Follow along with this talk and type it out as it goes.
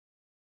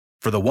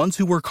For the ones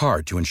who work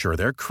hard to ensure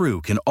their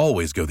crew can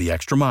always go the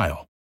extra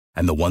mile,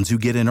 and the ones who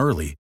get in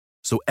early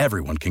so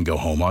everyone can go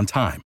home on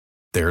time,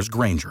 there's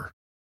Grainger,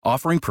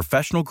 offering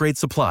professional-grade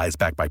supplies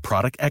backed by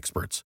product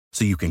experts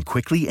so you can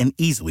quickly and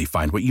easily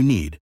find what you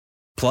need.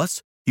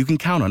 Plus, you can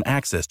count on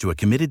access to a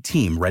committed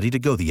team ready to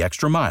go the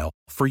extra mile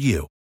for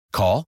you.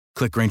 Call,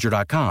 click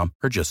Grainger.com,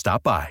 or just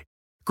stop by.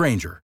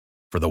 Grainger,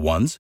 for the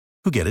ones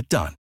who get it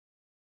done.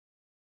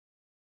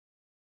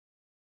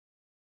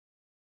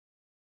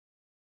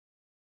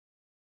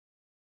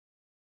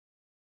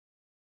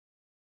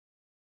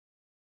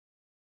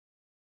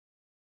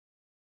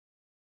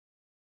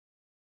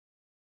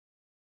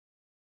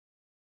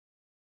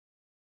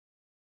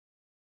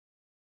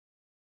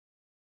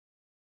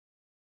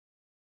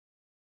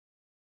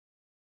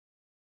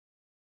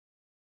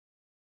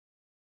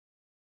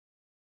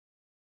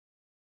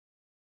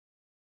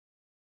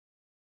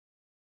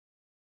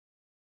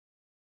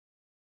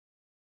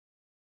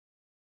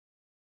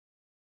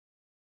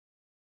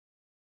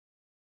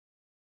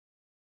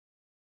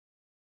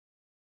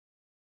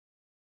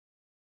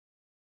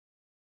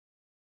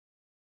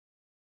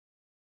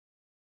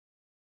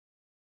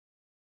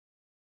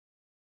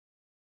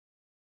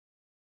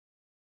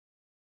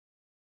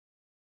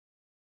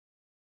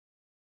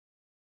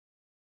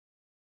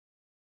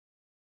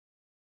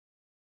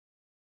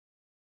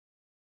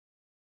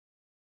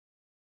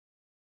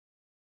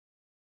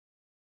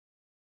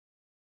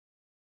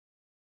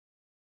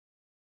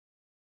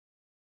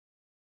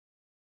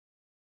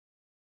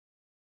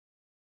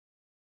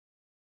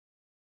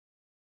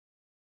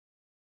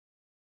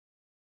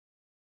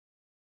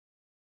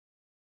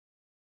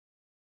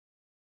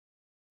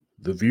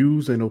 The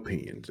views and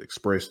opinions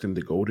expressed in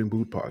the Golden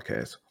Boot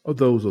podcast are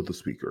those of the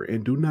speaker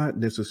and do not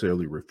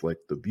necessarily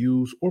reflect the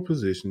views or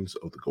positions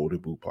of the Golden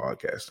Boot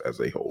podcast as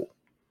a whole.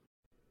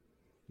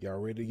 Y'all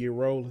ready to get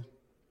rolling?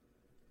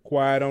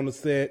 Quiet on the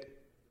set.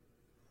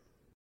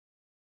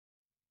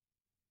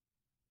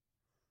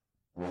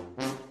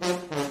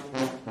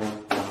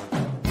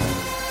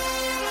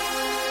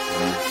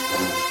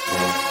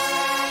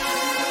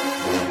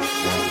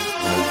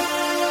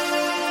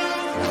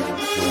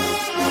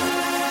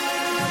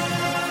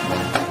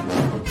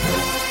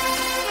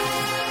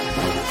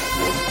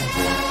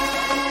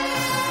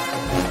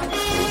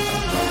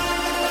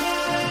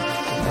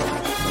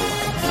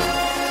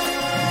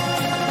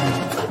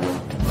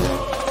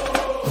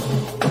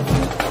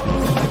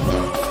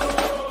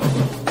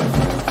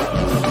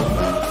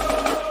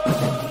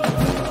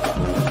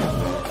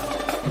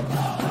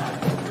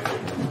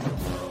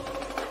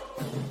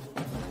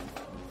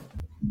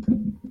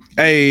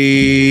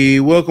 Hey,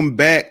 welcome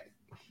back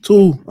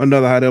to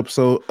another hot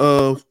episode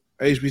of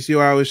HBCU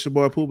Hour. It's your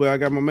boy Pooh. I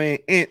got my man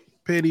Aunt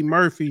Petty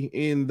Murphy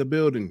in the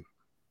building.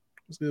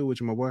 What's good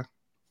with you, my boy?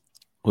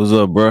 What's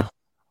up, bro?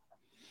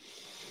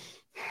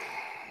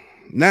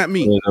 Not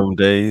me. One of them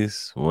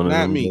days.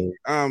 Not me.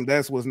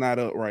 That's what's not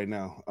up right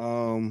now.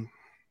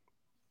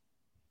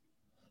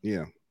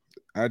 Yeah.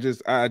 I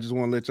just want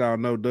to let y'all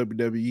know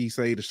WWE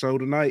say the show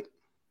tonight.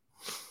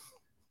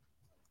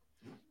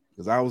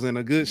 Because I was in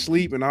a good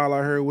sleep and all I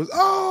heard was,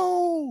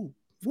 oh,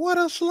 what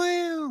a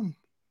slam.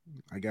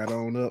 I got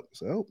on up.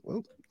 So,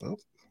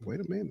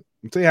 wait a minute.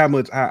 Let me tell you how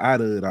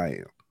out of it I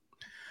am.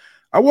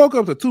 I woke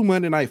up to 2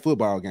 Monday night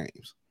football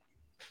games.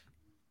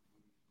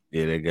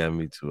 Yeah, they got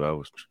me too. I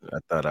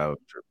thought I was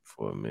tripping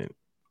for a minute.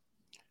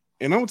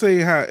 And I'm going to tell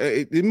you how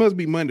it must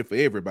be Monday for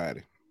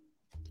everybody.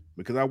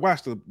 Because I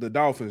watched the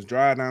Dolphins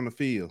drive down the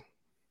field.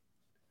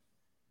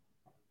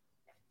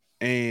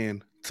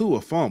 And to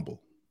a fumble.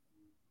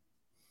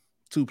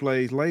 2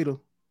 plays later,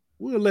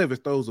 Will Levis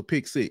throws a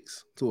pick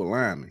six to a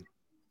lineman.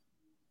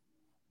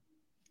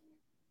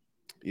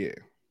 Yeah.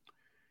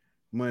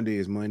 Monday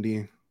is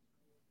Monday.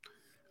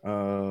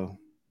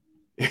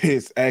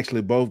 It's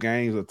actually both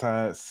games are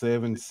tied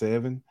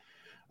 7-7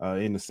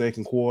 in the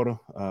second quarter.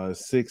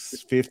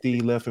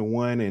 6:50 left in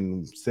one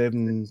and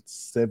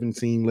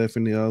 7:17 left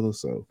in the other.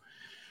 So,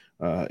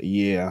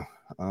 yeah.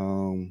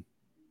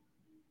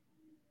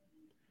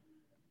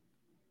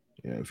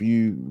 Yeah, if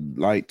you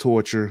like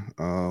torture,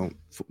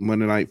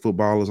 Monday Night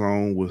Football is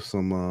on with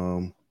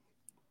some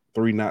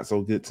 3 not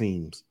so good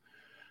teams,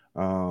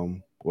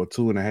 or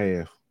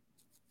 2.5.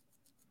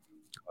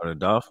 Are the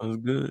Dolphins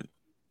good?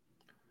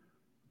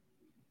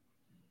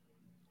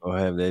 Or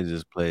have they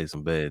just played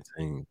some bad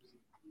teams?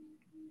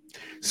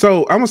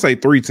 So I'm gonna say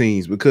 3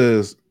 teams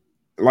because,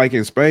 like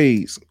in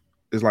spades,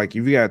 it's like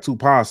if you got 2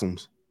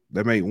 possums,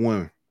 that make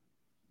 1.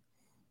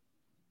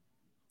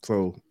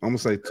 So I'm gonna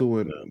say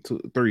 3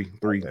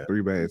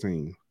 bad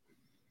teams.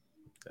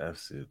 I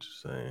see what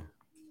you're saying.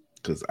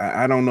 Because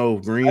I don't know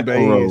if Green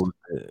Bay is.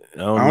 I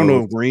don't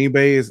know if Green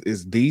Bay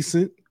is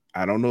decent.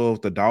 I don't know if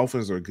the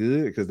Dolphins are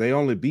good because they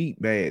only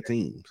beat bad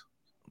teams.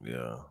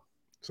 Yeah.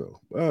 So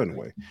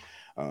anyway,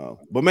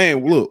 but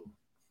man, look,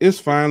 it's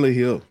finally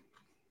here.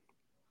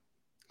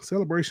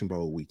 Celebration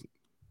Bowl weekend.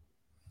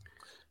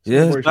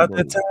 Yeah, it's about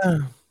that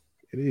time.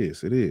 It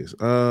is. It is.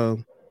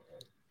 For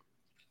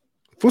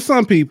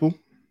some people,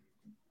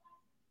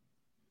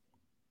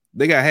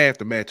 they got half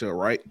the matchup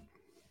right.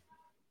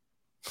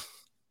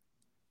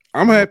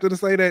 I'm happy to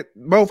say that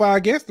both our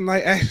guests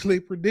tonight actually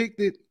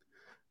predicted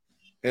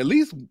at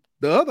least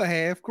the other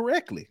half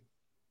correctly.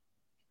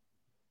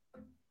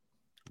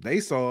 They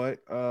saw it.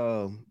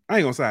 I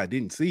ain't gonna say I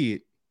didn't see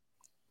it.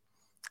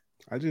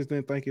 I just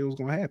didn't think it was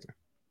gonna happen,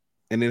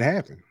 and it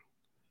happened.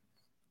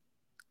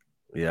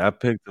 Yeah, I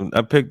picked them.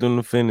 I picked them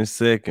to finish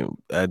second.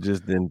 I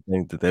just didn't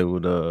think that they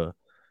would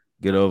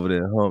get over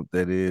that hump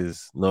that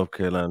is North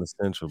Carolina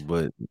Central.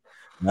 But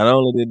not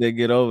only did they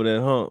get over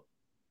that hump,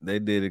 they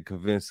did it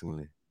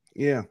convincingly.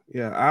 Yeah.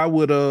 I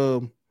would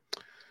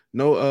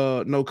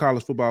no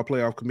college football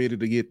playoff committee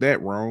to get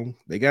that wrong.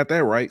 They got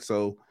that right. So,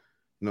 you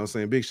know what I'm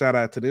saying? Big shout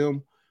out to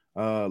them.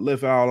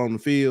 Left all on the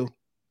field.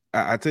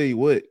 I tell you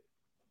what,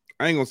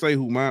 I ain't gonna say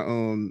who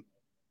my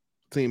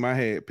team I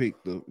had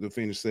picked to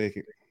finish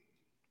second.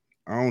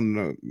 I don't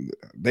know.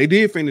 They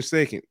did finish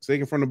second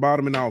from the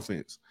bottom in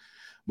offense.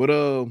 But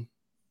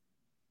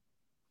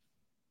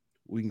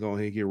we can go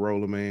ahead and get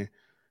rolling, man.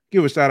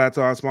 Give a shout out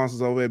to our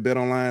sponsors over at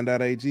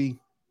betonline.ag.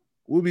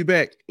 We'll be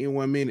back in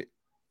 1 minute.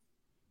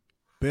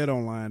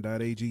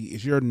 BetOnline.ag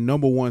is your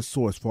number one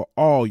source for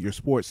all your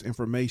sports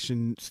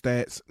information,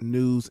 stats,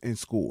 news, and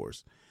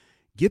scores.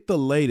 Get the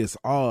latest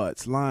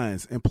odds,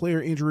 lines, and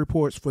player injury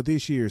reports for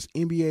this year's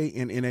NBA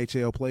and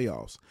NHL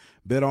playoffs.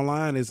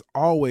 BetOnline is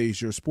always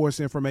your sports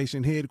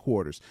information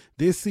headquarters.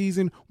 This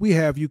season, we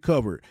have you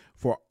covered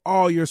for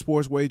all your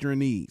sports wagering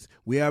needs.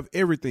 We have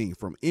everything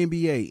from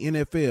NBA,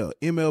 NFL,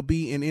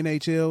 MLB, and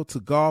NHL to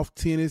golf,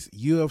 tennis,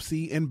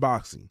 UFC, and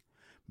boxing.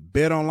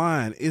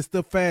 BetOnline is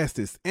the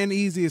fastest and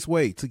easiest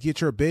way to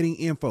get your betting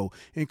info,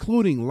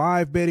 including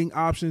live betting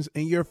options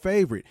and your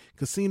favorite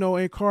casino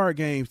and card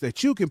games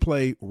that you can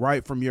play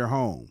right from your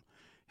home.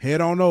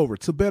 Head on over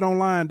to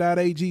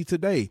betonline.ag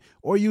today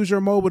or use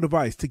your mobile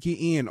device to get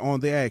in on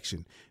the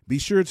action. Be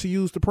sure to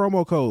use the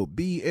promo code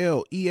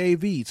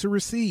BLEAV to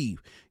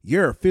receive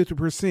your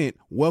 50%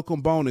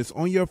 welcome bonus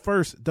on your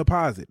first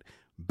deposit.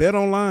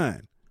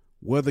 BetOnline,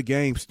 where the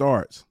game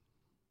starts.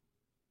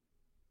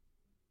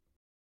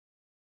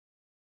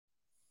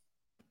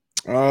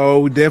 Oh,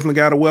 we definitely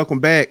got to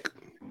welcome back.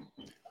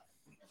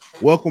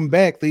 Welcome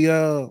back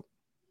the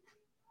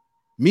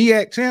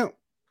MEAC champ.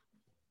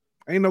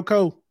 Ain't no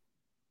co.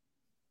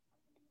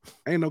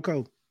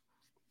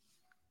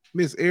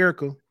 Miss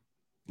Erica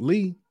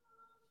Lee.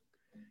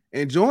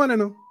 And joining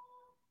them,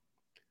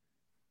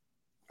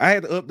 I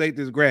had to update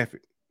this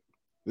graphic.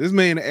 This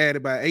man added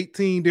about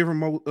 18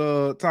 different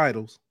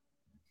titles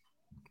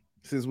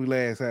since we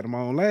last had him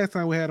on. Last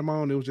time we had him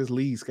on, it was just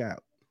lead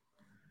scout.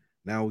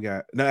 Actually,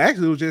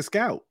 it was just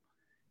scout.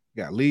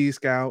 We got lead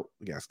scout.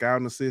 We got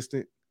scouting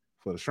assistant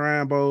for the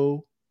Shrine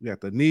Bowl. We got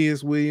the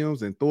Nias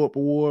Williams and Thorpe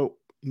Award,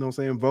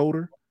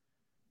 voter.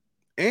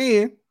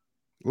 And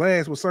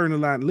last but certainly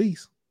not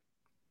least,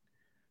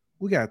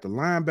 we got the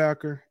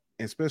linebacker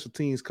and special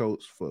teams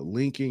coach for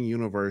Lincoln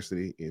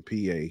University in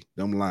PA,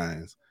 them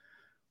Lions.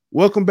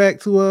 Welcome back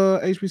to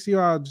HBCU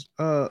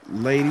Hour,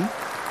 lady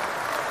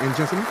and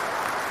gentlemen.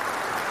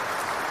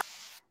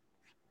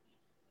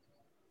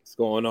 What's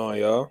going on,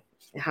 y'all?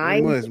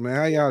 Hi, much, man.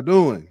 How y'all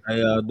doing?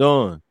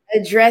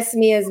 Address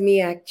me as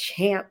Mia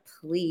Champ,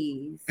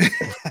 please.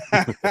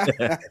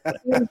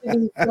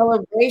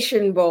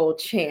 Celebration Bowl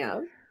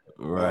champ.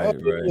 Right.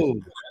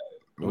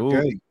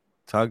 Okay.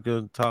 Talk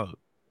your talk.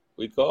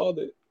 We called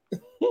it.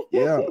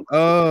 Yeah.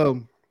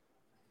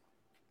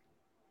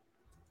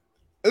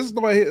 This is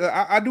the way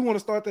I do want to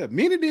start that.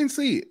 Many didn't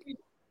see it.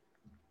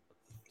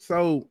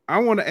 So I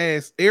want to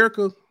ask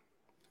Erica.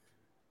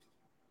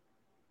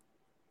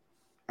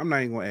 I'm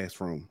not even gonna ask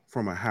from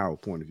a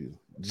Howard point of view.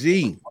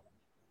 G,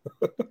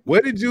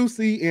 what did you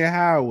see in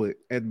Howard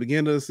at the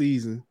beginning of the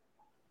season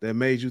that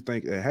made you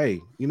think that,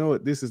 hey, you know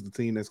what, this is the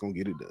team that's gonna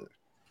get it done?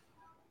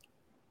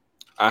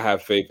 I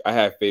have faith. I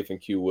have faith in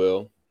Q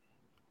Will.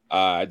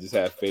 I just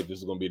have faith this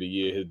is gonna be the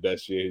year, his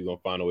best year. He's gonna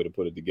find a way to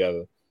put it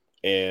together.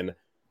 And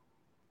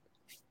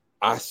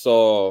I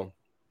saw,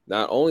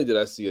 not only did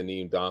I see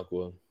Aneem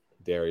Donkwa,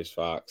 Darius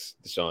Fox,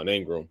 Deshaun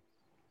Ingram,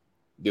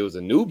 there was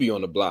a newbie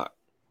on the block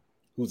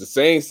who's the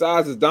same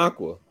size as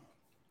Donkwa,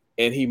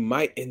 and he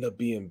might end up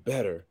being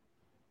better.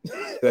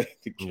 Like,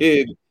 the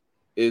kid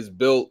is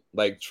built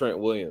like Trent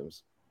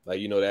Williams. Like,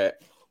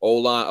 that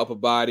O-line upper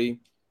body,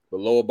 the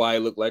lower body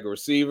looked like a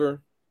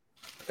receiver,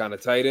 kind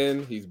of tight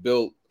end. He's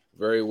built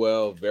very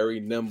well, very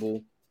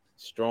nimble,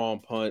 strong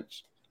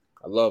punch.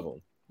 I love him.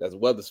 That's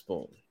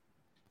Weatherspoon.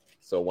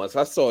 So once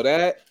I saw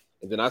that,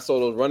 and then I saw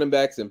those running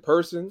backs in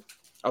person,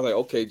 I was like,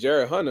 okay,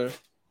 Jared Hunter,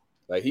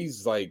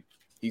 he's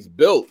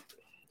built.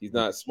 He's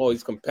not small.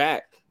 He's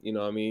compact. You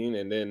know what I mean?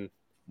 And then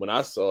when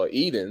I saw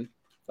Eden,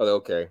 I was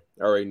like, okay,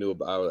 I already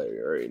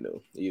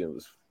knew. Eden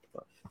was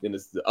fine. Then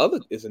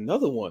it's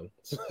another one.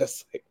 So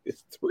that's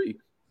it's three.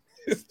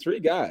 It's three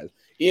guys.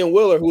 Ian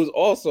Willer, who is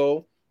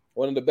also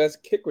one of the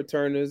best kick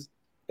returners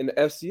in the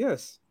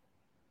FCS.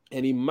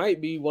 And he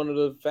might be one of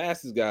the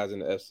fastest guys in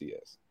the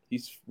FCS.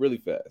 He's really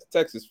fast.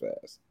 Texas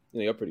fast.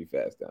 You're pretty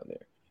fast down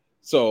there.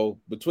 So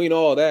between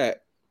all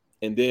that,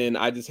 and then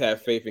I just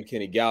have faith in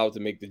Kenny Gallup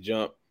to make the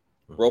jump.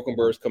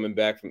 Brokenberg's coming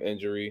back from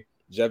injury.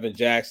 Jevin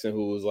Jackson,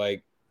 who was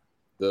like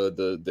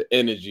the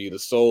energy, the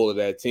soul of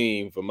that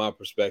team, from my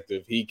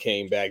perspective, he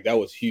came back. That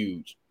was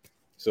huge.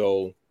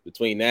 So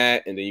between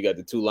that and then you got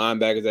the 2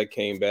 linebackers that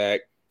came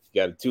back,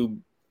 you got the 2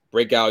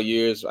 breakout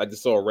years. I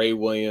just saw Ray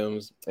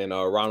Williams and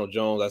Ronald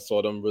Jones. I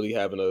saw them really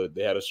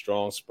they had a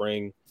strong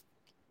spring.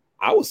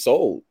 I was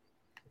sold.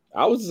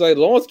 I was just like,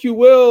 Lawrence Q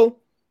Will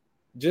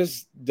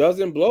just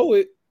doesn't blow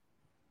it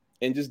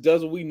and just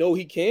does what we know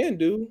he can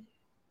do.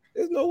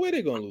 There's no way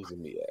they're gonna lose to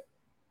me at.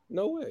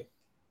 No way.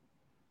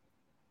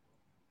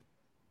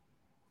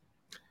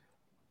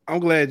 I'm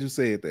glad you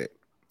said that,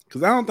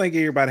 because I don't think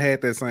everybody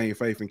had that same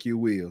faith in Q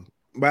Will.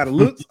 By the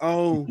looks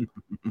on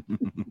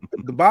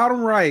the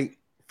bottom right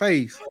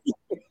face,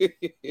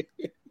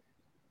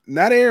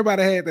 not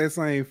everybody had that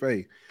same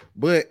faith.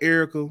 But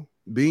Erica,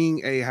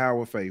 being a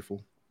Howard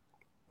faithful,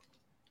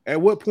 at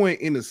what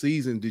point in the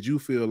season did you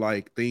feel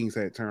like things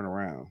had turned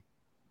around?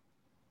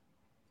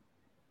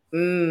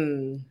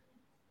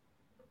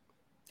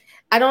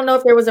 I don't know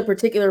if there was a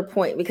particular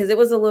point, because it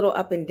was a little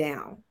up and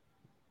down,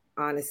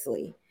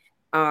 honestly.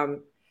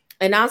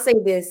 And I'll say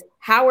this,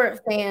 Howard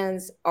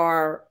fans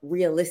are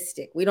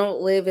realistic. We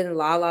don't live in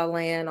la la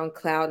land on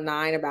cloud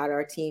 9 about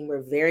our team.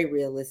 We're very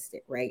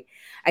realistic, right?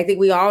 I think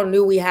we all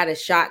knew we had a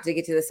shot to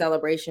get to the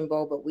Celebration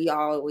Bowl, but we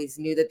always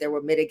knew that there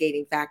were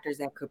mitigating factors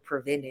that could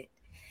prevent it.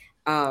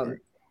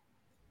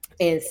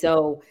 And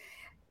so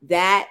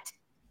that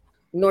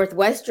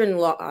Northwestern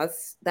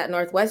loss,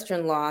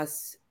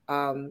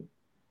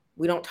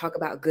 we don't talk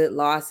about good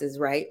losses,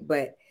 right?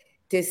 But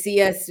to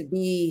see us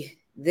be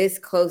this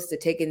close to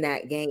taking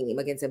that game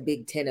against a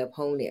Big Ten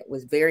opponent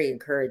was very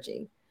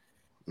encouraging.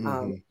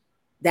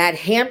 That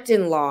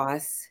Hampton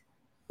loss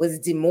was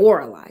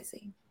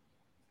demoralizing.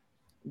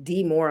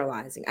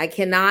 I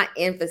cannot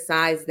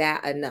emphasize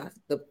that enough.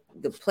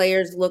 The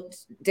players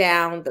looked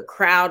down. The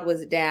crowd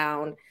was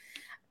down.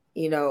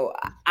 You know,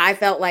 I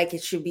felt like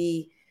it should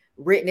be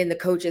written in the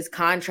coach's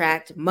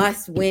contract,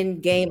 must-win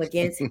game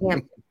against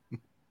Hampton.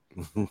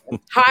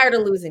 Tired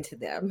of losing to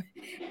them.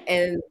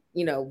 And,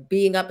 you know,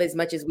 being up as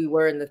much as we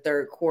were in the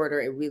third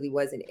quarter, it really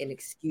was an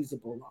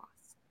inexcusable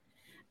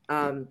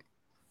loss.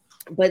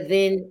 But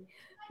then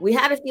we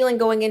had a feeling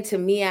going into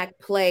MEAC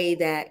play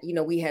that, you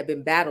know, we had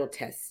been battle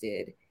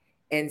tested.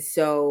 And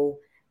so,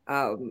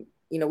 you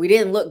know, we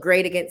didn't look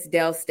great against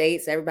Dell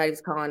State. So everybody was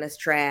calling us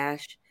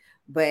trash.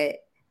 But,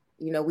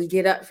 you know, we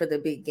get up for the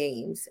big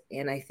games.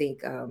 And I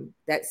think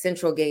that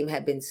Central game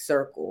had been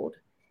circled.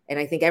 And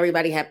I think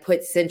everybody had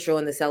put Central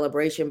in the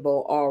Celebration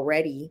Bowl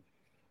already.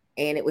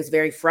 And it was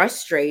very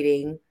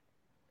frustrating,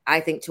 I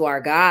think, to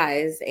our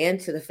guys and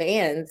to the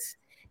fans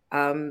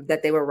that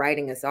they were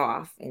writing us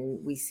off.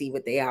 And we see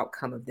what the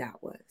outcome of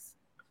that was.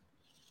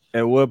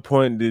 At what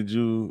point did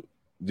your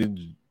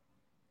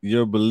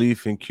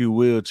belief in Q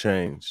Will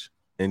change?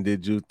 And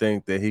did you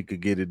think that he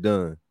could get it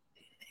done?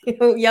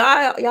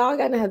 y'all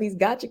gonna have these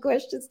gotcha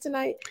questions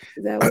tonight?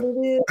 Is that what it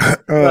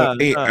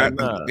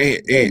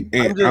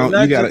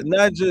is?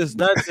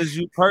 Not just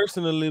you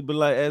personally, but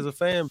like as a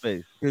fan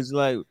base, because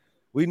like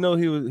we know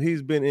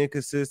he's been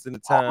inconsistent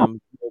at times,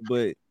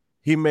 but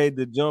he made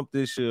the jump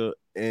this year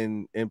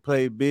and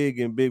played big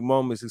in big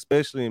moments,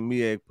 especially in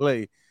MEAC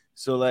play.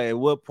 So like, at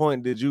what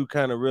point did you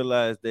kind of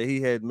realize that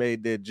he had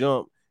made that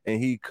jump and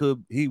he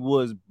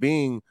was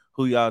being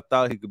who y'all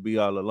thought he could be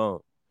all along?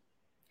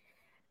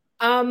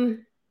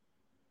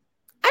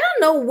 I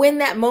don't know when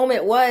that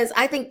moment was.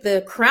 I think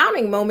the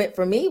crowning moment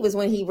for me was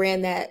when he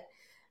ran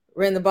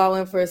the ball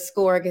in for a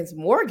score against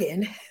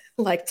Morgan,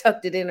 like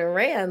tucked it in and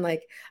ran.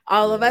 Like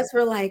all of us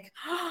were like,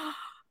 oh,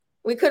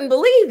 we couldn't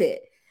believe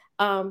it.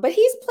 But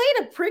he's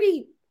played a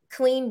pretty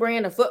clean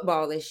brand of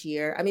football this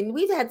year. I mean,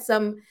 we've had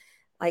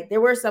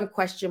there were some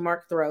question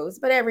mark throws,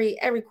 but every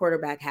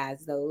quarterback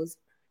has those.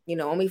 You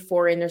know, only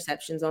 4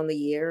 interceptions on the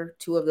year.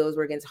 2 of those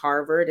were against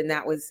Harvard, and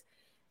that was,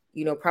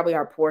 you know, probably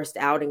our poorest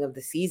outing of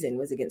the season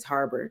was against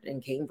Harvard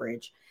and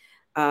Cambridge.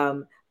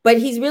 But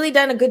he's really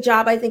done a good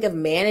job, I think, of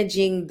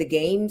managing the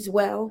games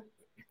well.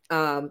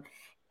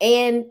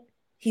 And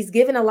he's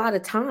given a lot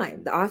of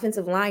time. The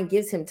offensive line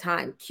gives him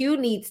time. Q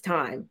needs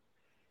time.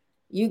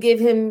 You give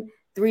him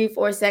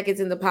 3-4 seconds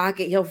in the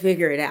pocket, he'll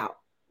figure it out.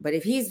 But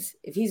if he's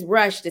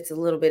rushed, it's a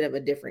little bit of a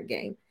different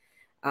game.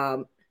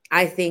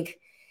 I think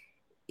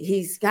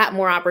he's got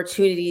more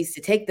opportunities to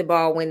take the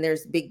ball when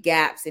there's big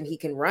gaps and he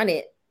can run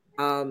it.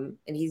 And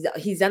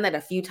he's done that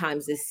a few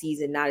times this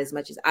season, not as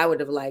much as I would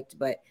have liked,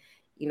 but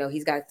you know,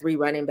 he's got 3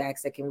 running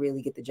backs that can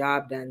really get the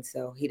job done.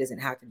 So he doesn't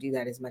have to do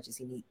that as much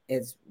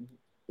as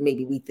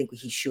maybe we think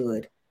he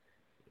should.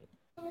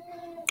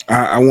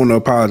 I want to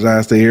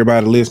apologize to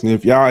everybody listening.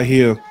 If y'all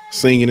hear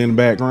singing in the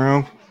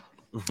background,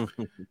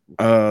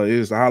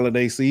 it's the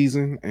holiday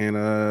season, and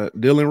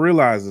Dylan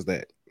realizes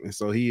that. And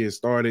so he has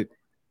started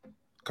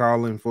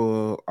calling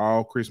for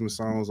all Christmas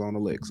songs on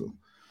Alexa.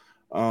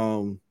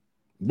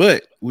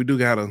 But we do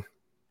got a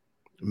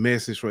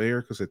message for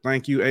Erica. Said,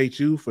 thank you,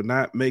 HU, for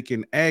not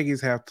making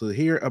Aggies have to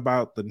hear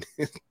about the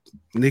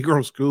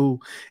Negro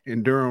school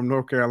in Durham,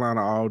 North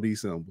Carolina all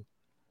December.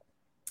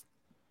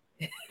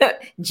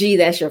 Gee,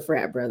 that's your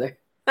frat brother.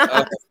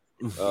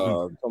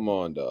 Come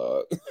on,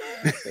 dog.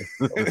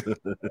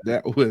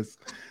 That was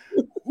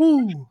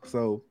woo.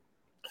 So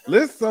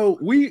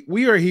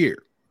we are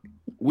here.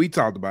 We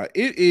talked about it.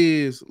 It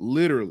is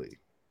literally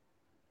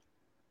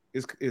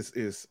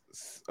it's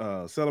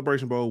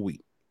Celebration Bowl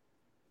week.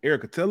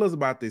 Erica, tell us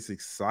about this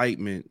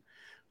excitement.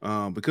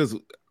 Because I'm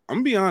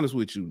gonna be honest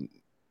with you,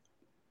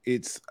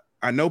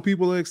 I know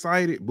people are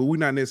excited, but we're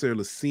not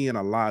necessarily seeing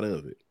a lot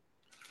of it.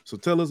 So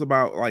tell us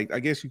about, like, I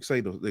guess you could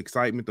say the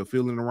excitement, the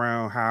feeling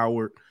around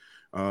Howard,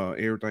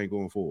 everything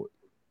going forward.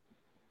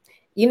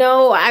 You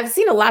know, I've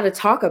seen a lot of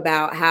talk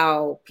about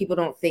how people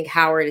don't think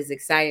Howard is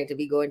excited to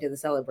be going to the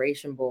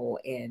Celebration Bowl.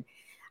 And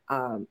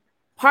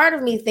part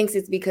of me thinks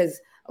it's because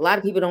a lot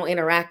of people don't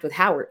interact with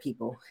Howard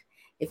people.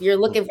 If you're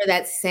looking for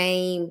that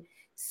same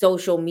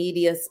social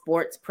media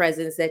sports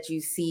presence that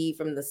you see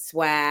from the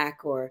SWAC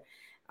or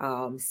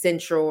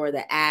Central or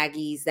the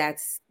Aggies,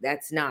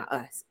 that's not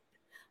us.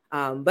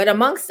 But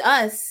amongst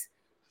us,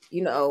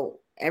 you know,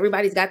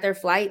 everybody's got their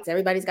flights,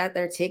 everybody's got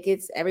their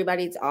tickets,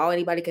 everybody's all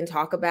anybody can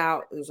talk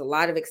about. There's a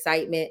lot of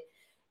excitement.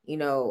 You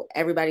know,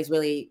 everybody's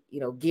really, you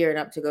know, gearing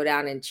up to go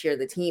down and cheer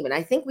the team. And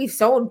I think we've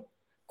sold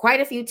quite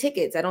a few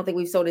tickets. I don't think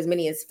we've sold as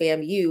many as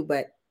FAMU,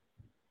 but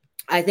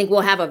I think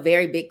we'll have a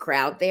very big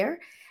crowd there.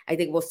 I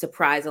think we'll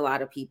surprise a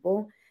lot of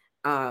people.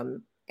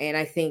 And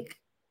I think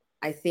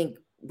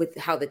with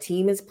how the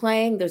team is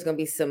playing, there's going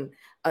to be some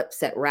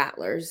upset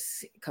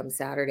rattlers come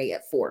Saturday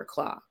at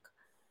 4:00.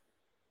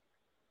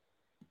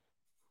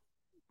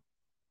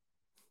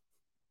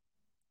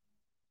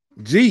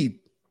 G,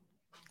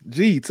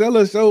 tell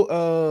us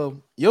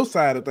your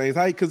side of things.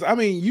 Because I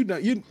mean,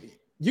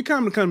 you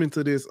kind of come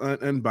into this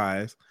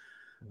unbiased.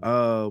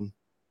 And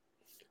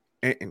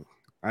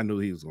I knew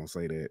he was gonna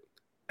say that.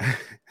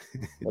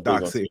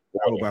 Doc said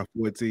about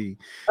 14.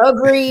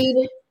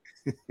 Agreed.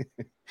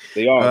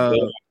 They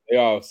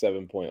are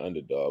 7-point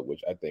underdog,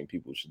 which I think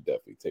people should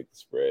definitely take the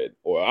spread.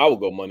 Or I will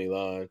go money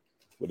line,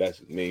 but that's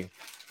just me.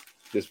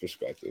 This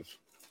perspective.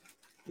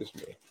 Just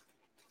me.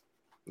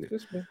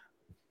 Just me.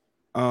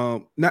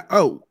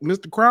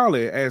 Mr.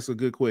 Crowley asked a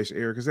good question,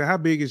 Eric. Said, how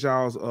big is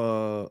y'all's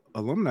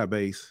alumni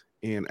base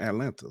in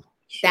Atlanta?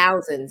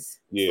 Thousands.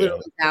 Yeah.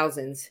 Literally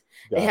thousands.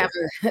 They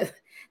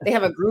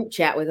have a group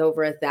chat with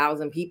over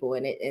 1,000 people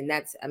in it. And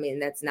that's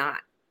not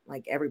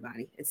like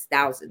everybody. It's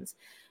thousands.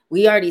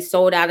 We already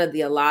sold out of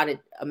the allotted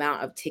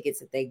amount of tickets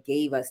that they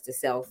gave us to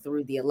sell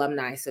through the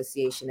Alumni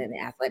Association and the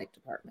athletic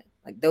department.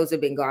 Like those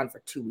have been gone for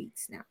 2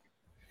 weeks now.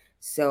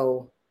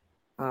 So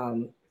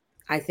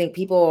I think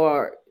people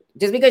are,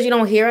 just because you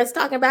don't hear us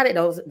talking about it,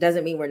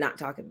 doesn't mean we're not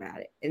talking about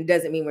it. And it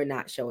doesn't mean we're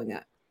not showing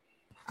up.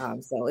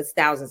 So it's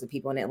thousands of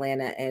people in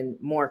Atlanta and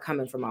more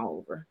coming from all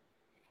over.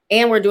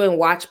 And we're doing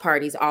watch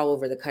parties all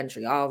over the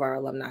country. All of our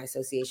alumni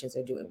associations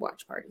are doing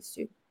watch parties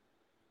too.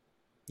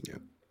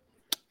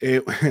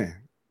 Yeah.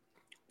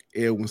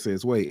 Edwin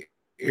says, wait,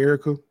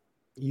 Erica,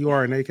 you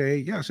are an AKA?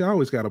 Yeah, she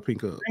always got a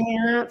pink up.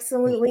 I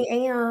absolutely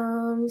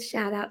am.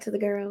 Shout out to the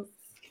girls.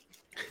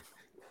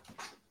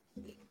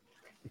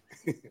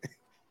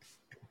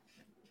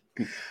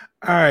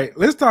 All right,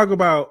 let's talk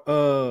about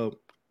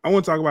I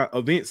want to talk about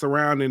events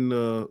surrounding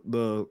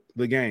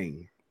the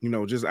game, you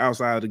know, just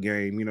outside of the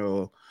game, you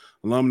know,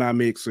 alumni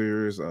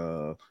mixers,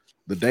 the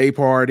day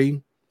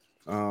party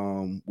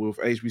with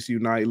HBCU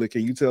Nightly.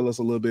 Can you tell us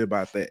a little bit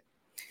about that?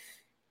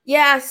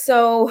 Yeah,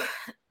 so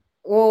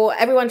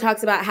everyone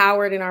talks about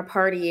Howard and our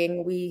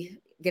partying. We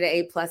get an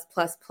A+++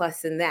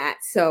 in that.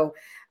 So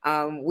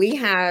we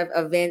have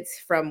events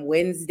from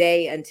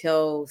Wednesday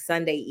until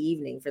Sunday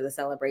evening for the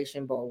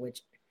Celebration Bowl,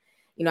 which,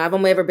 you know, I've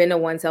only ever been to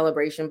one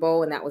Celebration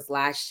Bowl, and that was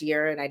last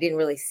year. And I didn't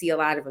really see a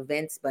lot of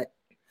events, but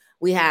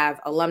we have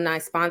alumni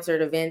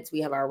sponsored events.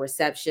 We have our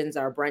receptions,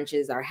 our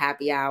brunches, our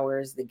happy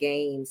hours, the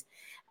games.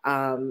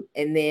 And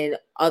then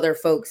other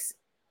folks,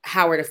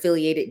 Howard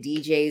affiliated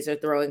DJs are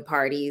throwing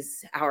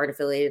parties. Howard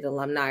affiliated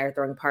alumni are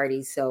throwing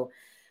parties. So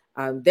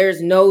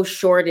there's no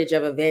shortage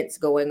of events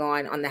going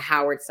on the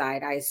Howard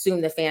side. I assume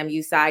the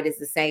FAMU side is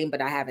the same,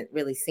 but I haven't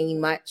really seen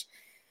much.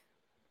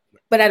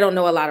 But I don't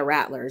know a lot of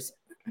rattlers.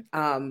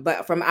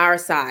 But from our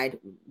side,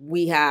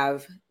 we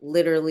have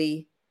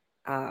literally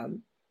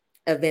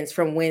events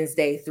from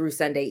Wednesday through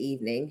Sunday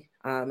evening.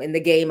 And the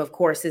game, of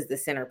course, is the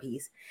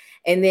centerpiece.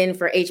 And then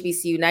for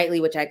HBCU Nightly,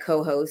 which I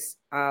co-host,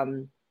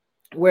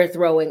 we're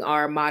throwing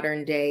our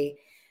modern day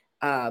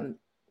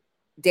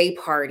day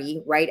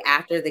party right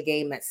after the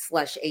game at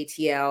Slush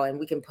ATL.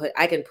 And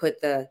I can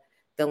put the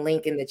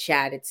link in the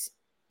chat. It's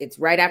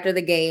right after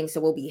the game. So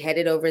we'll be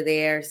headed over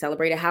there,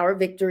 celebrate a Howard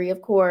victory,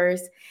 of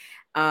course.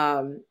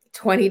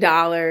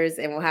 $20,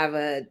 and we'll have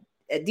a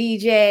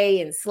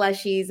DJ and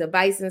slushies, a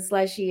bison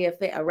slushie,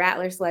 a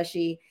rattler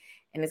slushie,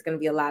 and it's going to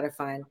be a lot of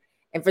fun.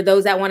 And for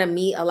those that want to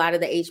meet a lot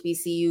of the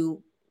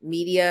HBCU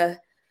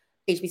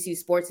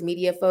sports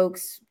media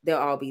folks, they'll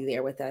all be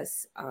there with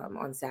us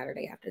on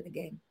Saturday after the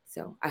game.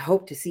 So I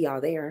hope to see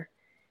y'all there.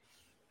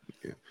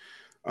 Yeah.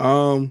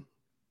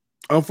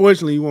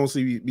 Unfortunately, you won't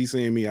be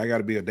seeing me. I got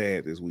to be a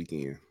dad this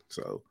weekend.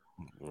 So,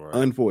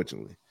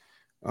 Unfortunately.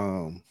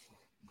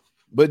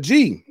 But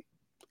G,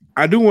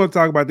 I do want to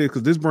talk about this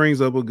because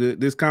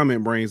this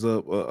comment brings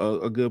up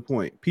a good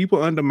point.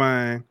 People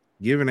undermine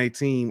giving a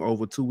team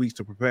over 2 weeks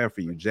to prepare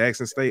for you.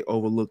 Jackson State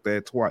overlooked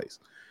that twice.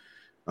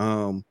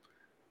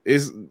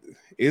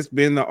 It's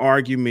been the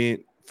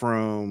argument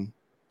from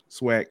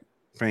SWAC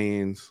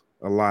fans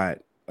a lot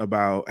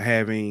about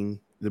having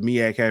the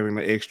MEAC having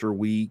an extra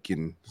week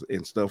and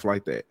stuff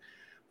like that.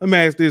 Let me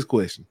ask this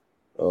question.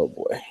 Oh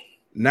boy.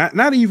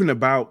 Not even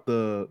about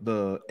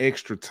the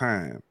extra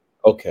time.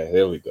 Okay,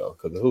 there we go.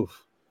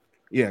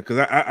 Because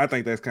I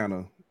think that's kind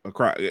of a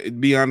cry. To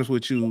be honest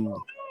with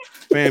you,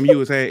 FAMU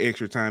has had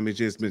extra time. It's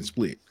just been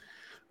split.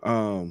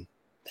 I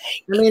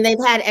mean,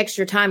 they've had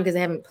extra time because they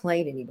haven't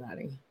played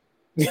anybody.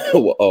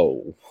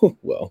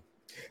 Well,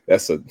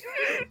 that's a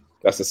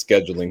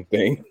scheduling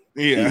thing.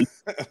 Yeah.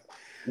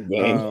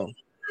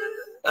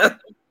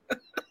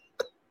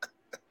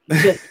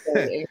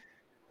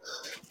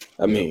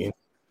 I mean,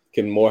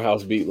 can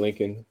Morehouse beat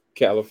Lincoln,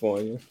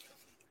 California?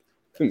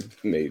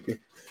 Maybe.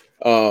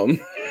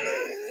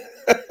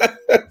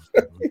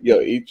 Yo,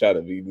 he try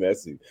to be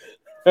messy.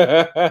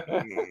 but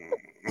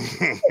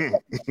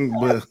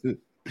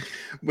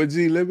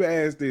G, let me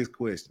ask this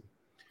question.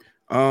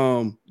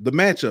 The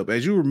matchup,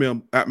 as you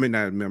remember,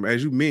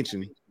 as you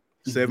mentioned,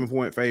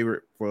 7-point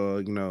favorite for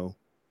or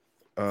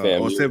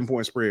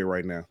 7-point spread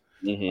right now.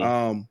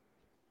 Mm-hmm.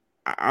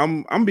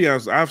 I'm be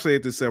honest, I've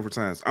said this several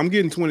times. I'm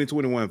getting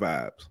 2021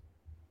 vibes.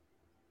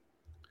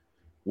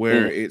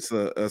 Where it's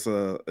a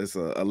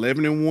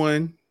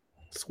 11-1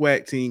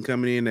 SWAC team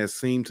coming in that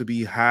seemed to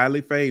be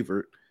highly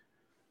favored,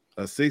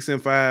 a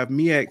 6-5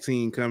 MEAC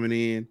team coming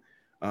in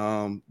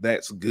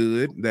that's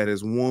good, that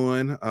is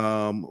won,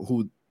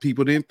 who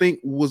people didn't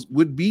think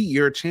would be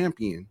your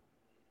champion,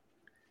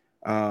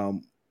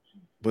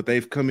 but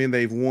they've come in,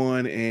 they've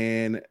won,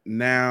 and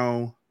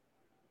now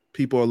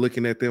people are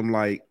looking at them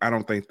like, I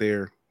don't think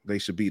they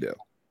should be there.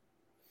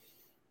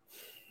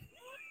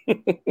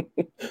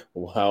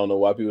 Well, I don't know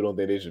why people don't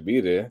think they should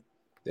be there.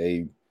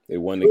 They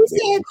won Who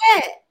said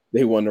that?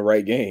 They won the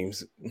right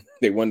games.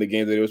 They won the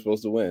games that they were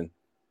supposed to win.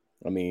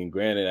 I mean,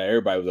 granted,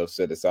 everybody was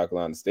upset the South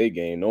Carolina State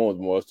game. No one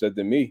was more upset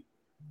than me.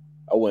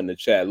 I went in the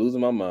chat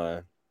losing my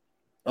mind.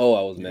 Oh,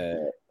 I was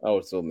mad. I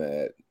was so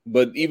mad.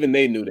 But even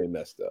they knew they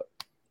messed up.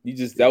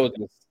 That was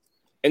just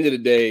end of the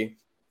day.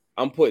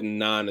 I'm putting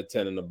 9 to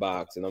 10 in the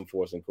box, and I'm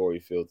forcing Corey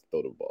Field to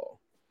throw the ball.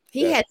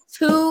 He had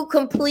 2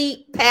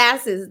 complete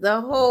passes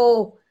the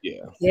whole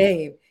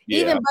game.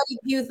 Yeah. Even Buddy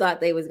Pugh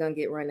thought they was gonna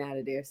get run out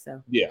of there.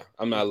 So yeah,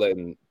 I'm not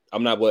letting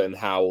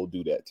Howell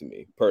do that to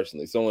me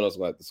personally. Someone else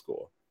will have to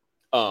score.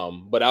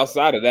 But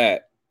outside of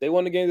that, they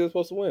won the game they were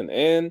supposed to win.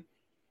 And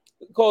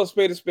call a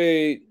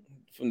spade.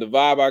 From the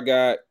vibe I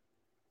got,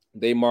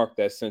 they marked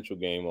that Central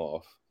game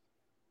off.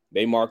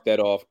 They marked that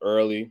off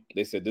early.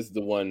 They said this is the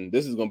one.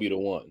 This is gonna be the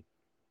one.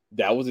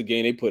 That was a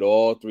game they put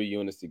all 3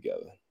 units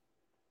together.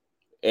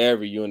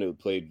 Every unit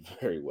played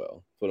very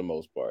well for the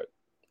most part.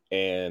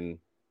 And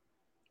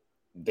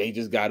they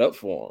just got up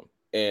for them.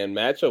 And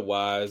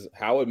matchup-wise,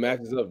 Howard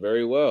matches up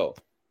very well.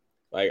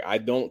 Like, I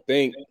don't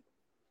think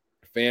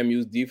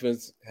FAMU's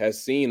defense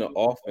has seen an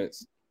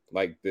offense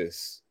like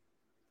this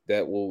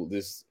that will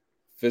just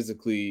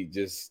physically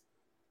just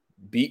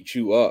beat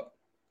you up.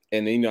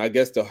 And then, I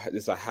guess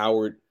it's a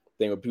Howard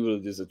thing where people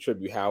just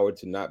attribute Howard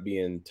to not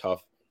being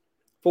tough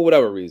for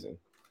whatever reason.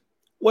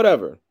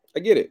 Whatever.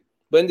 I get it.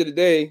 But end of the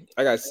day,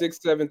 I got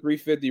 6'7",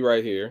 350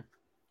 right here,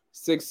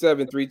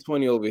 6'7",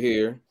 320 over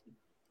here.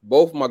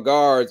 Both my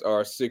guards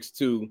are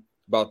 6'2",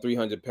 about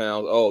 300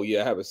 pounds. Oh,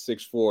 yeah, I have a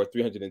 6'4",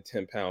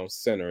 310-pound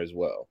center as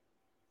well.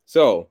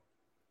 So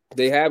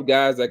they have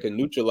guys that can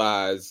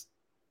neutralize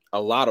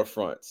a lot of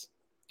fronts.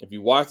 If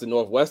you watch the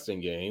Northwestern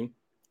game,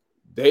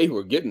 they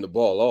were getting the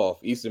ball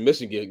off. Eastern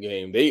Michigan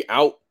game, they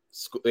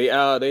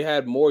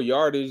had more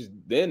yardage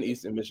than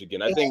Eastern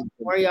Michigan. I think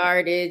more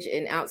yardage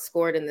and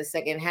outscored in the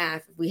second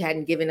half. If we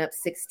hadn't given up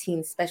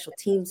 16 special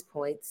teams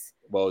points.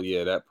 Well,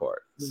 yeah, that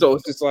part. So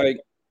it's just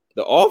like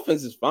the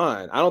offense is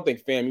fine. I don't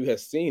think FAMU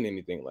has seen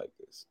anything like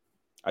this.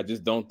 I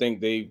just don't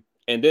think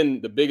and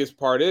then the biggest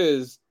part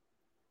is,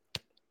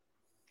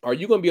 are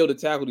you going to be able to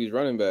tackle these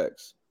running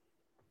backs?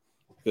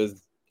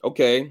 Because,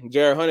 okay,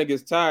 Jared Hunter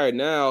gets tired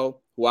now,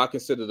 who I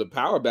consider the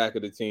power back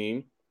of the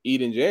team,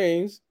 Eden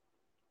James.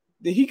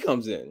 Then he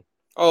comes in.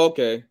 Oh,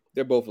 okay.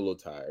 They're both a little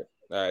tired.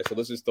 All right, so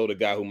let's just throw the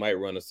guy who might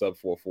run a sub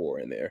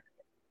 4.4 in there.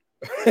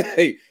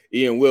 Hey,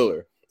 Ian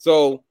Wheeler.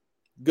 So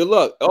good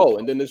luck. Oh,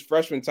 and then this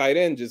freshman tight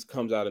end just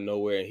comes out of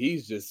nowhere, and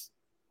he's just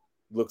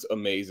looks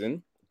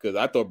amazing because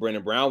I thought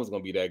Brandon Brown was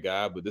going to be that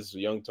guy, but this is a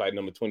young tight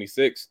number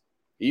 26.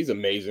 He's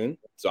amazing.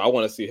 So I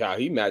want to see how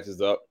he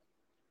matches up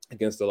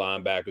against the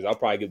linebackers. I'll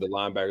probably give the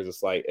linebackers a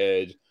slight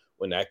edge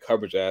when that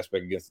coverage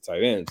aspect against the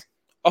tight ends.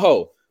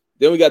 Oh,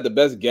 then we got the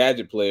best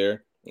gadget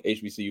player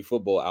HBCU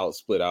football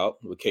split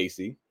out with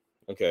Casey.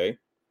 Okay.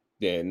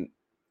 Then,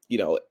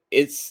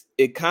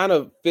 it kind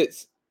of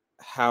fits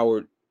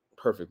Howard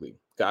perfectly.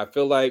 I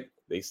feel like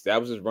they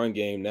established his run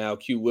game. Now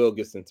Q Will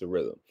gets into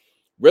rhythm.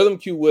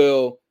 Q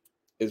Will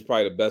is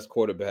probably the best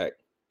quarterback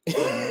in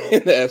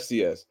the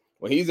FCS.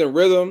 When he's in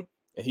rhythm,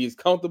 and he's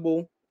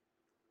comfortable,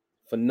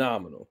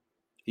 phenomenal.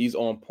 He's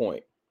on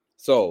point.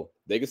 So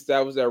they can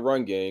establish that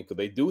run game because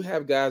they do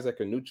have guys that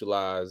can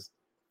neutralize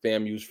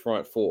FAMU's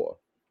front four.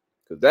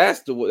 Because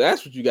that's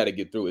what you got to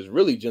get through. Is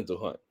really Gentle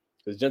Hunt.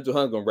 Because Gentle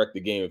Hunt's gonna wreck the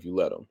game if you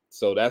let him.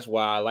 So that's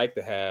why I like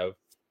to have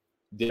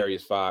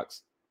Darius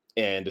Fox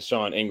and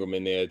Deshaun Ingram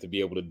in there to be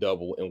able to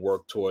double and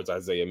work towards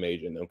Isaiah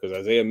Major and them. Because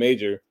Isaiah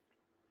Major,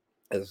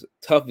 as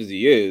tough as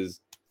he is,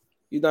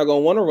 he's not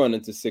gonna want to run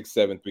into 6'7",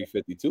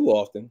 350 too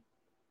often,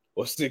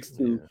 or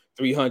 6'2",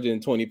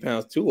 320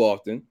 pounds too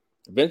often.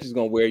 Eventually, it's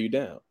gonna wear you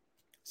down.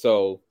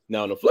 So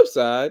now on the flip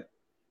side,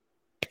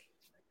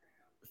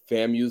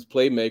 FAMU's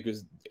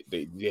playmakers,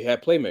 they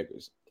have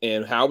playmakers,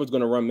 and Howard's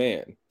gonna run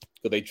man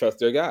because they trust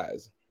their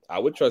guys. I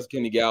would trust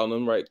Kenny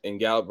Gallup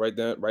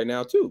right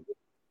now too,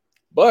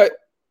 but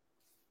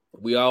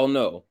we all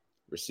know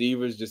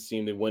receivers just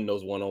seem to win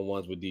those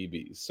one-on-ones with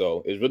DBs.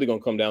 So it's really gonna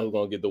come down who's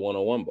gonna get the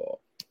one-on-one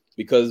ball,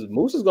 because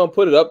Moose is gonna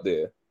put it up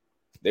there.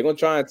 They're gonna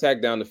try and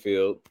attack down the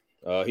field.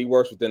 He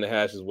works within the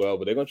hash as well,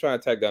 but they're gonna try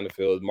and attack down the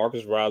field.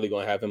 Marcus Riley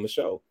gonna have him a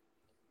show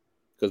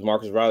because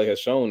Marcus Riley has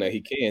shown that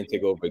he can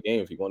take over a game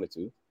if he wanted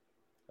to.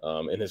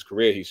 In his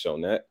career, he's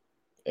shown that.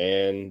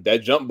 And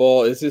that jump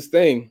ball is his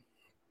thing.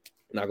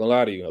 Not gonna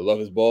lie to you. I love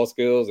his ball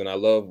skills, and I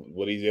love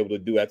what he's able to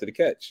do after the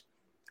catch.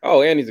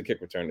 Oh, and he's a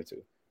kick returner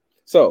too.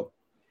 So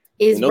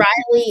is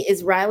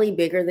Riley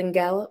bigger than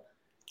Gallup?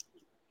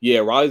 Yeah,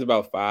 Riley's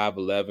about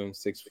 5'11",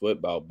 6 foot,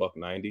 about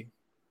 $190.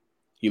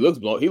 He looks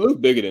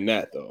bigger than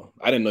that though.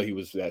 I didn't know he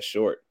was that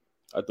short.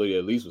 I thought he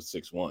at least was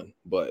 6'1",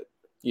 but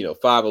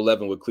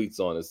 5'11" with cleats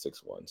on is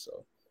 6'1",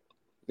 so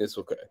it's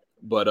okay.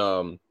 But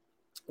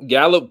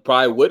Gallup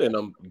probably would end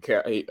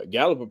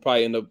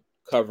up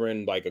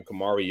covering like a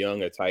Kamari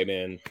Young at tight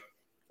end,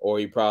 or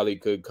he probably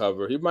could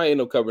cover. He might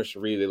end up covering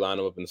Sharif. They line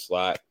him up in the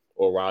slot,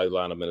 or Riley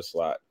line him in the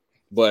slot.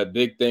 But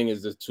big thing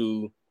is the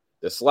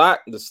slot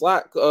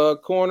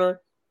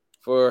corner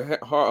for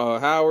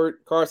Howard.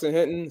 Carson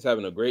Hinton is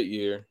having a great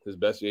year, his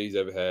best year he's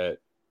ever had,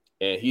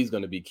 and he's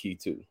going to be key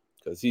too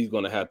because he's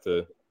going to have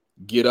to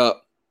get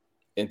up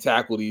and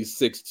tackle these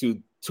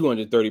 6'2",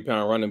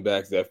 230-pound running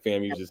backs that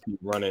FAMU just keep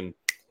running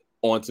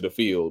onto the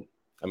field.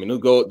 I mean,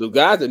 the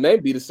guys that may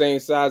be the same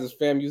size as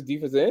FAMU's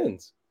defensive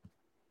ends.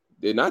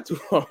 They're not too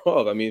far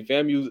off. I mean,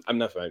 I'm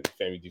not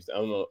FAMU defense. I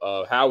don't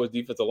know Howard's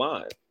defensive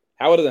line.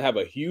 Howard doesn't have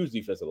a huge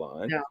defensive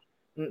line. No.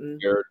 Mm-mm.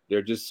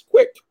 They're just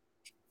quick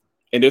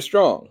and they're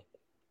strong.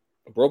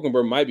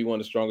 Brokenberg might be one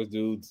of the strongest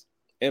dudes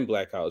in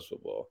black college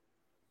football.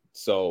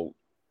 So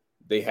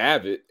they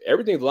have it.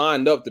 Everything's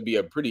lined up to be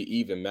a pretty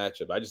even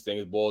matchup. I just think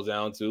it boils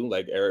down to,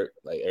 like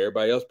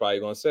everybody else probably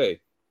gonna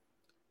say,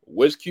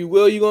 which Q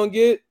Will you gonna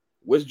get?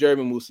 Which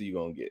Jeremy Musa you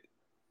gonna get?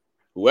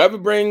 Whoever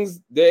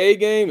brings the A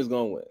game is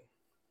gonna win.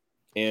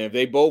 And if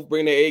they both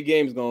bring their A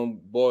game, it's gonna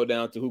boil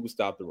down to who can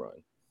stop the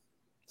run.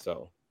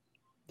 So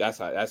that's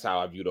how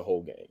I view the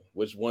whole game.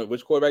 Which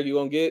quarterback you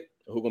gonna get?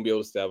 Who gonna be able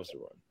to establish the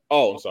run?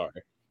 Oh, I'm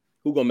sorry.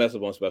 Who gonna mess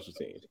up on special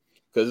teams?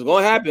 Because it's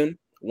gonna happen.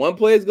 One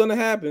play is gonna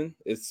happen.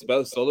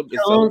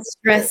 Don't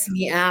stress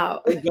me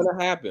out. It's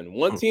gonna happen.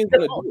 One team's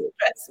gonna do it.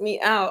 Stress me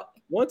out.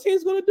 One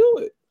team's gonna do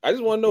it. I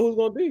just want to know who's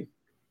gonna be.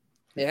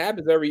 It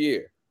happens every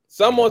year.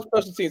 Some more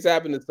special teams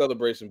happen in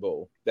Celebration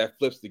Bowl that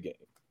flips the game.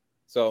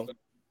 So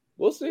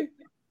we'll see.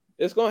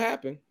 It's gonna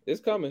happen. It's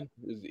coming.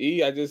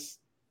 I just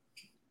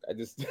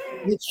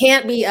You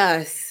can't be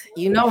us.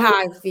 You know how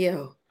I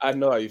feel. I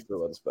know how you feel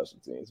about the special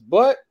teams,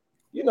 but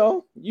you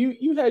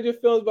had your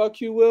feelings about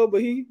Q Will,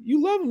 but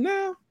you love him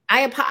now.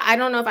 I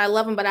don't know if I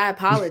love him, but I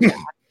apologize.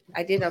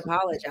 I did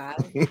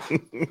apologize.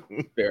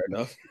 Fair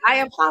enough. I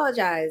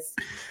apologize.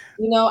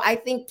 I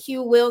think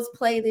Q Will's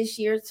play this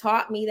year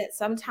taught me that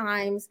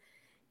sometimes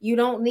you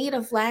don't need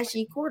a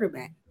flashy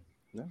quarterback.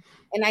 No.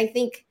 And I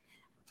think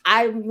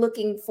I'm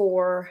looking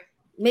for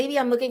a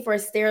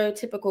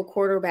stereotypical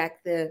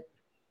quarterback, the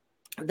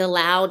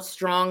loud,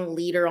 strong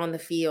leader on the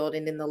field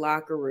and in the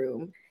locker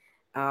room.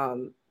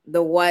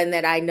 The one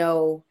that I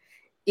know,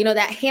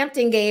 that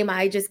Hampton game,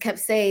 I just kept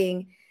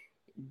saying,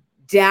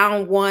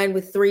 down 1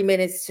 with 3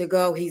 minutes to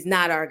go, he's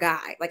not our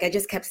guy. Like I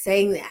just kept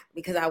saying that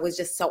because I was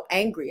just so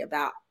angry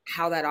about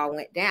how that all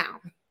went down.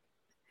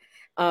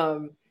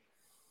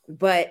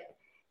 But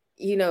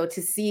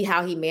to see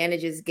how he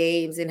manages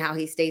games and how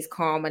he stays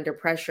calm under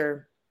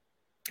pressure,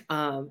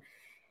 and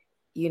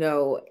he's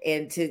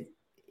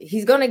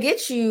going to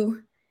get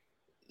you,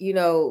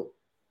 200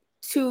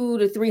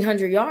 to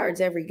 300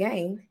 yards every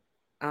game.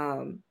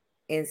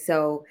 And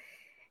so,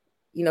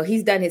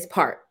 he's done his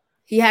part.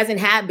 He hasn't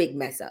had big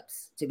mess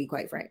ups, to be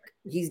quite frank.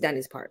 He's done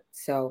his part.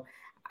 So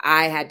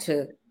I had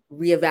to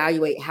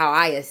reevaluate how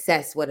I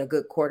assess what a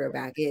good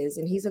quarterback is.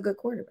 And he's a good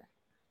quarterback.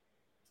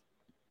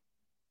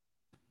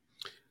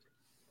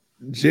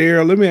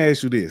 Gerald, let me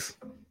ask you this.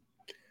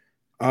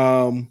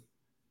 It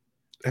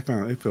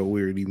felt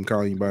weird even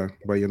calling you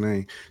by your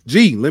name.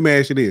 G, let me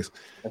ask you this.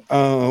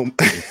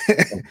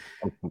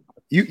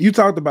 You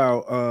talked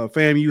about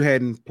FAMU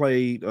hadn't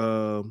played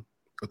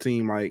a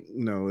team like,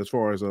 as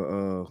far as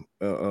a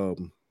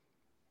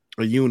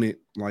unit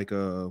like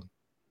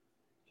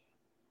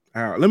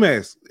Let me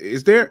ask: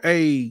 is there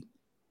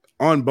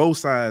on both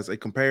sides a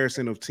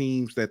comparison of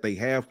teams that they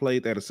have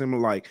played that are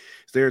similar? Like,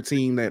 is there a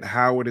team that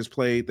Howard has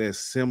played that's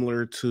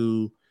similar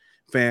to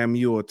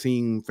FAMU, or a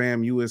team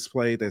FAMU has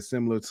played that's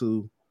similar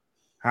to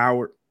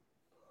Howard?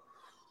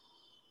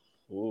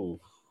 Ooh.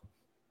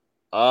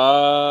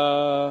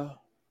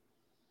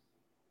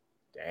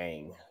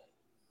 Dang.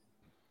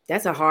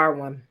 That's a hard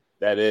one.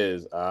 That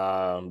is,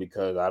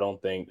 because I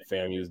don't think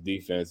FAMU's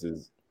defense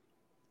is.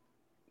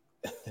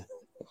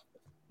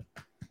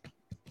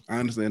 I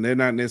understand they're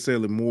not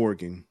necessarily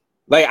Morgan.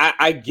 Like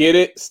I get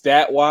it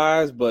stat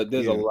wise, but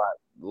there's a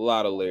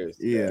lot of layers.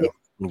 To that.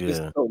 There's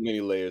so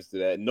many layers to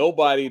that.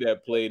 Nobody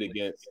that played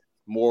against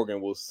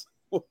Morgan was.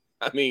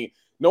 I mean,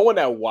 no one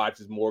that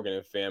watches Morgan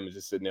and Fam is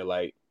just sitting there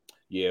like,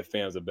 yeah,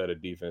 Fam's a better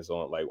defense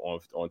on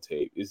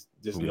tape. It's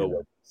just no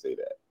one can say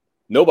that.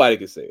 Nobody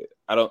can say it.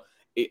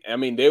 I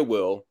mean, they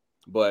will,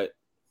 but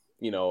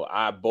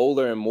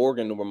Bowler and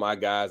Morgan were my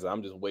guys.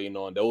 I'm just waiting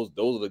on those.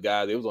 Those are the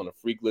guys. They was on the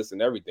freak list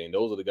and everything.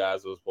 Those are the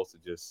guys that were supposed to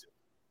just,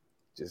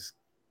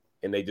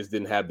 and they just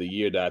didn't have the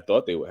year that I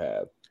thought they would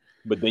have.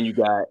 But then you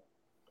got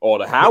all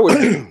the Howard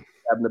having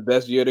the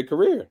best year of their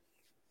career.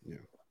 Yeah.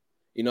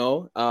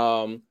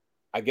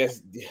 I guess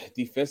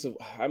defensive.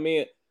 I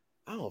mean,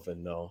 I don't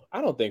even know. I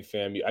don't think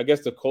FAMU. I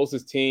guess the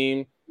closest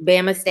team,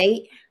 Bama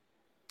State.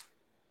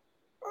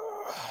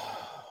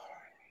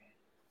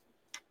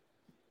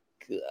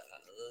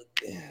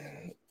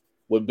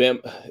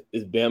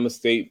 Is Bama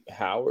State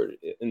Howard?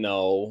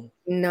 No,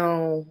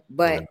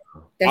 but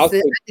that's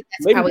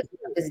how it's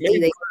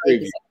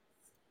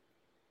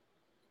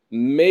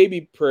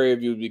maybe Prairie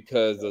View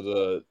because of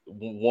the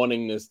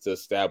wantingness to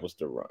establish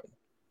the run.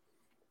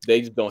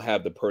 They just don't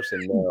have the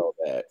personnel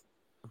that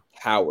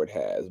Howard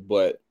has,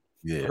 but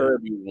Prairie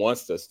View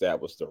wants to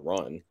establish the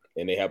run,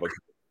 and they have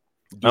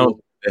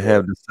they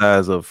have the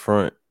size up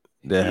front.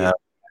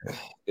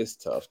 It's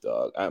tough,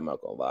 dog. I'm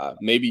not gonna lie.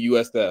 Maybe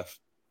USF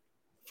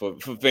for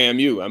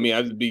FAMU. I mean,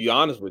 I'll be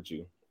honest with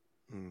you.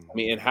 I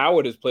mean, and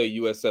Howard has played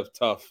USF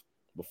tough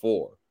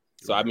before,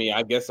 so I mean,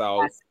 I guess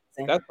that's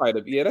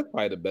probably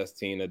the best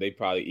team that they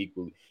probably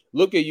equally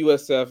look at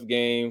USF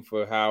game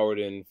for Howard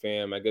and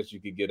Fam. I guess you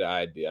could get an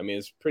idea. I mean,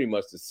 it's pretty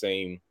much the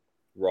same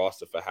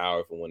roster for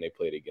Howard from when they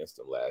played against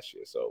them last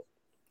year. So,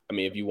 I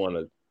mean, if you want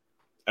to,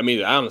 I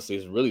mean, honestly,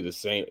 it's really the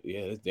same.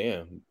 Yeah,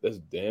 that's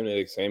damn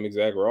the same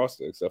exact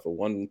roster except for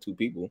 1 and 2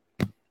 people.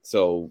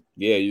 So,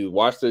 yeah, you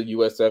watch the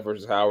USF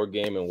versus Howard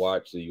game and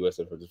watch the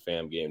USF versus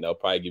Fam game. They'll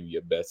probably give you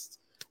your best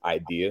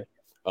idea.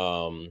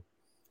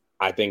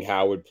 I think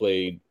Howard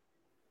played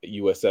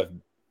USF a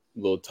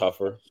little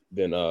tougher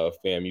than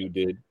FAMU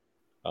did,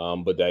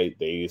 but they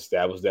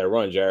established that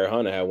run. Jared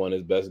Hunter had one of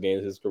his best games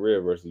of his career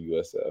versus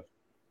USF.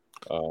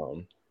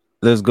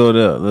 Let's go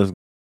there.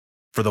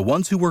 For the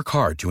ones who work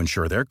hard to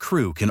ensure their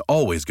crew can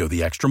always go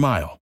the extra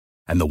mile,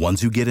 and the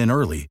ones who get in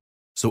early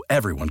so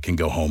everyone can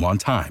go home on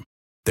time,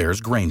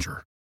 there's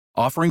Grainger,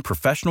 offering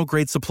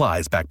professional-grade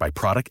supplies backed by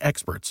product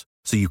experts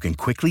so you can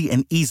quickly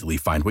and easily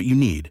find what you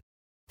need.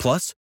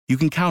 Plus, you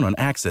can count on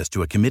access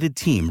to a committed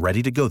team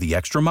ready to go the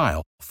extra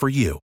mile for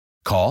you.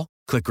 Call,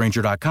 click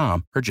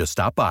Grainger.com, or just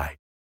stop by.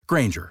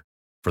 Grainger,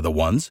 for the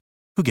ones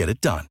who get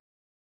it done.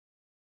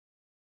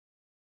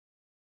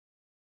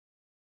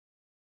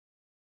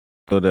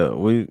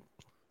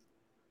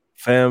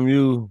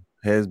 FAMU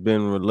has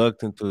been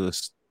reluctant to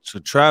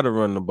try to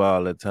run the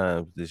ball at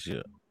times this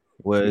year.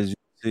 Whereas you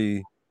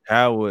see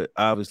Howard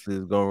obviously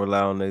is going to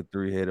rely on their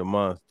 3-headed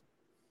monster.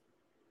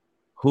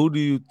 Who do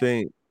you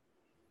think?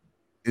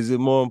 Is it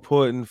more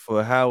important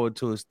for Howard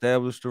to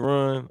establish the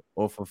run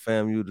or for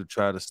FAMU to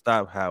try to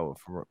stop Howard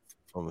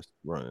from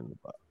running the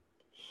ball?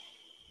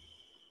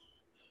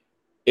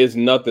 It's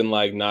nothing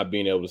like not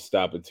being able to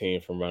stop a team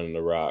from running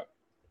the rock.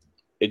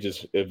 It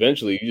just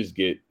eventually you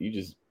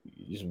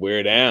just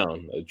wear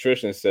down.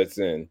 Attrition sets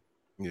in.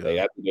 Yeah.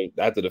 Like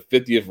after the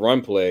 50th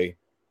run play,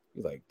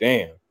 you're like,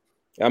 damn.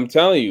 I'm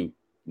telling you,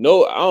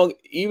 no, I don't.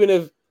 Even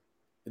if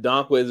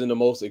Donkwa isn't the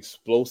most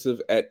explosive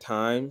at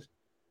times,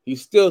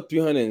 he's still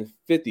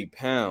 350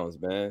 pounds,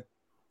 man.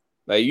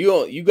 Like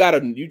you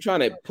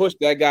trying to push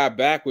that guy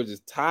backwards is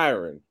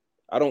tiring.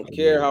 I don't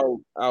care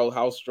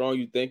how strong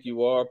you think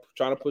you are.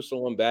 Trying to push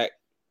someone back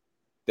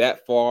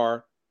that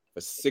far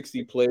for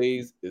 60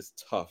 plays is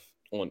tough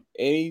on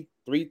any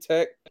 3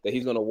 tech that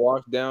he's going to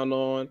wash down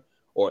on,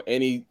 or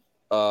any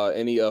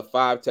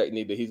 5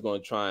 technique that he's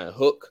going to try and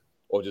hook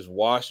or just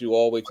wash you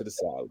all the way to the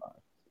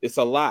sideline. It's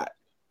a lot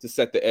to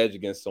set the edge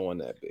against someone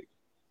that big.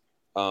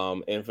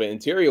 And for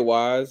interior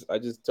wise, I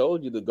just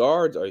told you the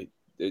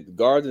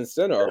guards and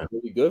center are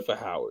really good for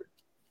Howard.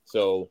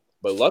 So,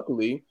 but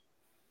luckily,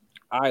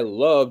 I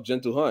love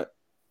Gentle Hunt.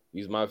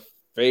 He's my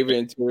favorite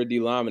interior D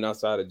lineman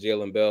outside of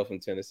Jalen Bell from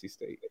Tennessee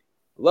State.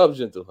 Love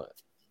Gentle Hunt.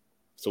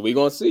 So we're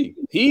gonna see.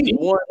 He's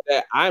one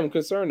that I'm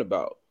concerned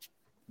about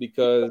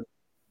because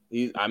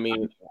he's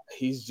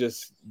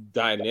just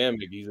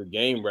dynamic. He's a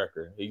game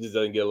wrecker. He just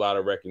doesn't get a lot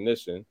of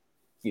recognition.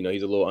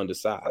 He's a little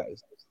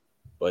undersized,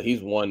 but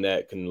he's one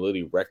that can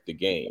literally wreck the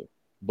game.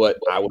 But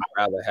I would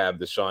rather have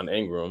Deshaun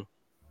Ingram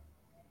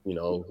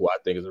who I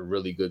think is a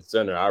really good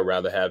center. I'd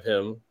rather have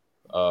him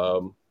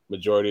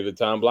majority of the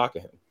time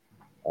blocking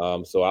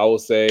him. So I will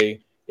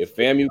say if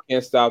FAMU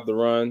can't stop the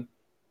run,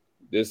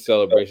 this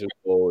Celebration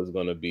Bowl is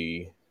going to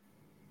be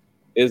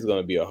a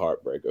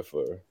heartbreaker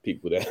for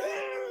people that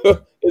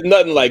it's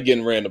nothing like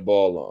getting ran the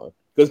ball on,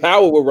 because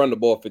Howard will run the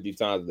ball 50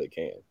 times if they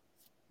can.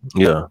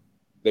 Yeah,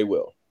 they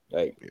will.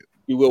 Like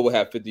you will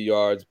have 50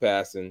 yards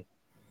passing,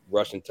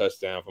 rushing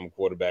touchdown from a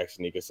quarterback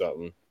sneak or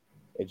something.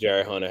 And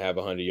Jerry Hunter have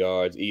 100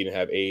 yards. Eden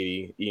have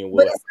 80. Ian will.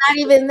 But it's not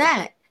even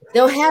that.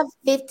 They'll have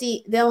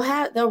 50.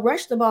 They'll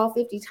rush the ball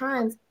 50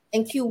 times,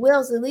 and Q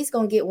Will's at least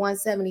gonna get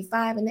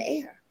 175 in the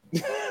air.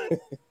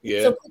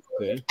 Yeah. So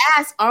people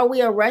ask, are we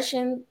a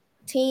rushing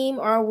team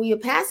or are we a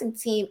passing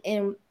team?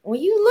 And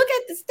when you look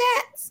at the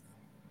stats,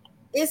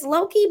 it's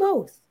low key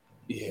both.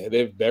 Yeah,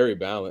 they're very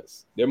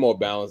balanced. They're more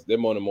balanced. They're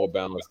one of the more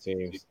balanced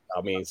teams.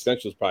 I mean,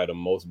 Central's probably the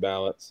most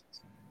balanced.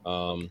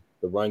 The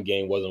run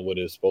game wasn't what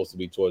it was supposed to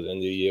be towards the end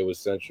of the year with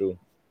Central.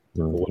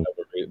 For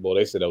whatever reason. Well,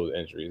 they said that was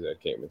injuries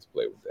that came into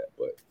play with that.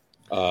 But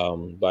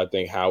I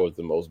think Howard's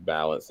the most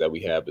balanced that we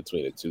have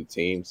between the two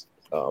teams.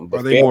 But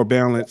are they more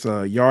balanced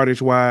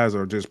yardage wise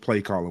or just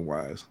play calling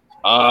wise?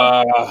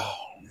 The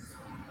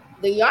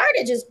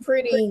yardage is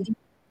pretty.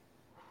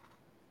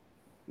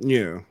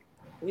 Yeah.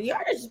 The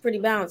yardage is pretty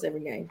balanced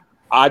every game.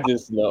 I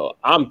just know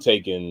I'm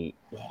taking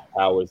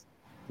Howard's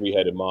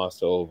three-headed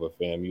monster over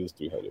FAMU's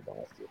three-headed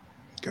monster.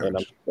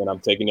 Gotcha. And I'm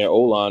taking their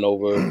O-line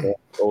over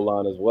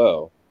O-line as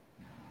well.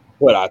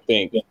 But I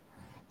think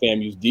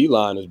FAMU's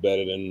D-line is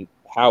better than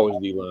Howard's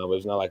D-line, but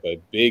it's not like a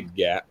big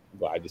gap.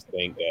 But I just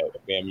think that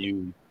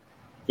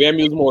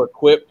FAMU's more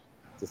equipped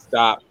to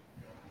stop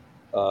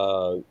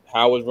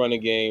Howard's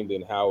running game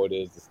than Howard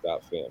is to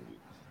stop FAMU.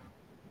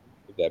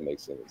 If that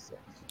makes any sense.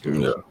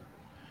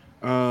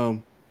 Yeah.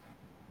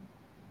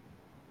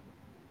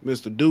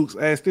 Mr. Dukes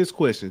asked this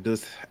question: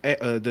 Does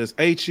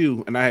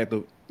HU, and I had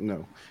to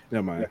no,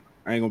 never mind.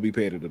 I ain't gonna be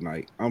petty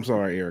tonight. I'm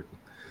sorry, Eric.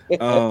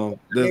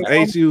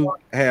 Does HU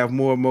have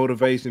more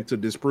motivation to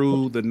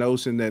disprove the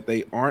notion that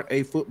they aren't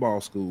a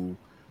football school?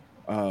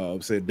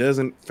 Said,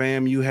 doesn't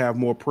FAMU have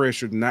more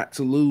pressure not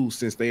to lose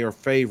since they are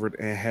favored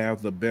and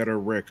have the better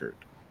record?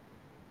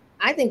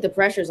 I think the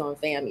pressure's on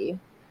FAMU.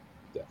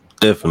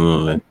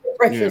 Definitely. The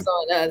pressure's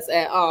on us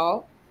at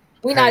all.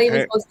 We're not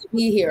even supposed to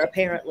be here,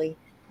 apparently.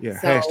 Yeah.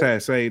 So,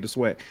 hashtag save the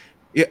sweat.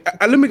 Yeah,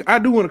 I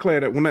do want to clear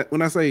that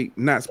when I say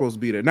not supposed to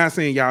be there, not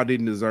saying y'all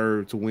didn't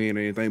deserve to win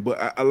or anything,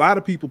 but a lot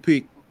of people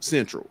picked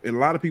Central, and a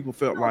lot of people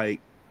felt like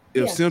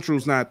if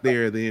Central's not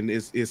there, then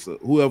it's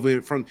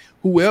whoever from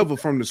the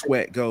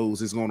SWAC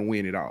goes is going to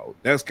win it all.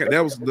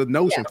 That was the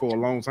notion for a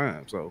long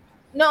time. So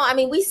no, I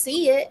mean we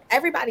see it.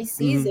 Everybody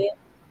sees it.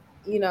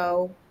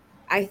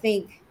 I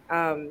think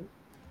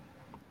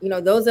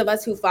those of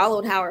us who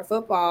followed Howard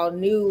football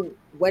knew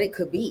what it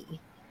could be,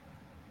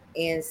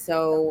 and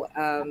so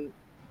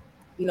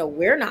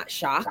we're not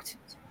shocked.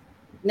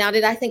 Now,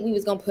 did I think we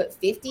was going to put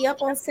 50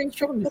 up on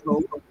Central?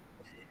 No.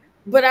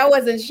 But I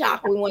wasn't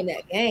shocked we won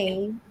that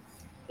game.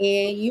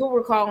 And you'll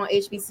recall on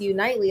HBCU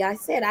Nightly, I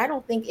said, I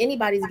don't think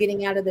anybody's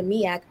getting out of the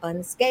MEAC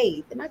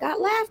unscathed. And I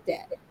got laughed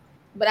at.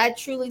 But I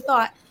truly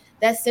thought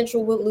that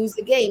Central would lose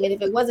the game. And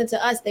if it wasn't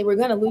to us, they were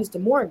going to lose to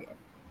Morgan.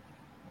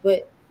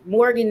 But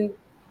Morgan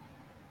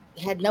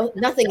had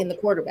nothing in the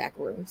quarterback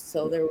room.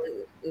 So there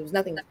was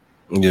nothing.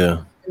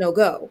 Yeah. No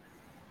go.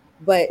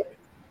 But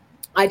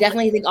I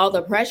definitely think all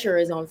the pressure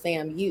is on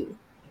FAMU.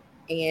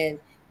 And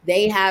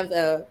they have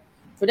for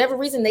whatever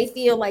reason, they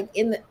feel like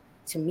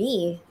to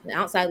me, the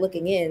outside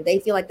looking in, they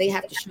feel like they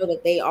have to show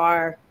that they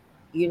are,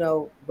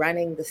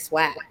 running the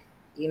SWAC,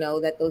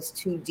 that those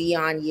 2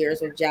 Dion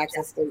years with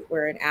Jackson State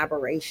were an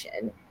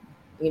aberration,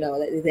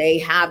 that they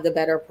have the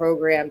better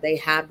program, they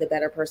have the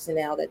better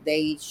personnel, that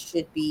they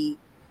should be,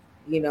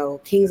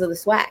 kings of the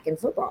SWAC in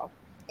football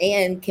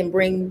and can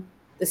bring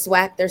the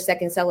SWAC their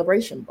second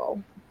Celebration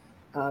Bowl.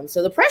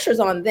 So the pressure's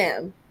on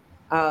them.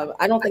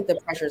 I don't think the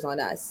pressure's on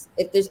us.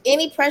 If there's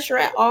any pressure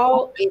at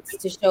all, it's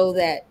to show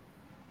that,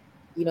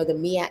 the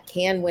MEAC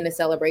can win a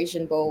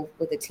Celebration Bowl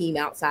with a team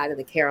outside of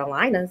the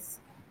Carolinas,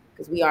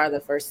 because we are the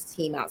first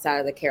team outside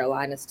of the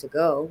Carolinas to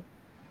go.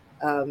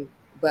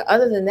 But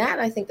other than that,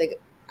 I think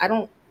I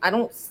don't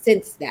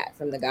sense that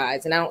from the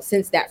guys, and I don't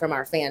sense that from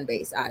our fan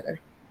base either.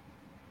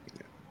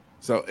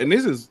 So, and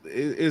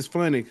it's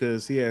funny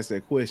because he asked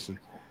that question.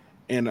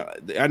 And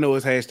I know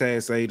it's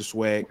hashtag say the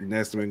SWAC, and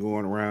that's been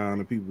going around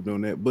and people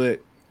doing that.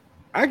 But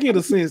I get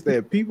a sense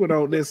that people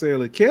don't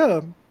necessarily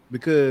care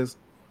because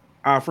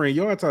our friend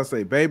Yarta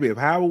say, baby, if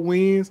Howard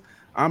wins,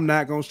 I'm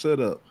not going to shut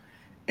up.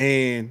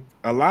 And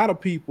a lot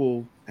of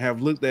people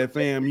have looked at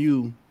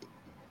FAMU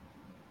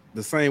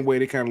the same way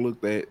they kind of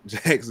looked at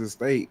Jackson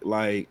State.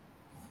 Like,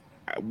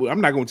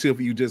 I'm not going to cheer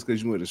for you just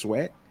because you went to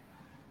SWAC.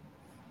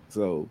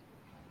 So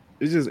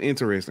it's just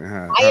interesting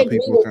how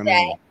people kind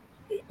of.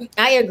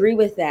 I agree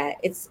with that.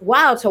 It's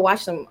wild to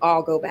watch them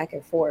all go back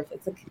and forth.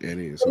 It's like, it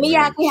is. For me,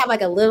 we have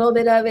like a little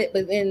bit of it,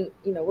 but then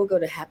we'll go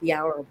to happy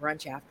hour or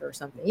brunch after or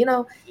something.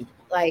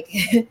 Like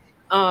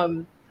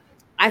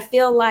I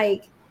feel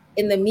like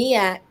in the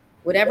MEAC,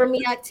 Whatever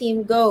MEAC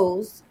team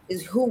goes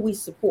is who we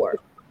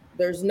support.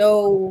 There's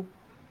no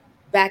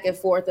back and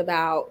forth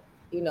about,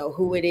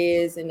 who it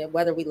is and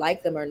whether we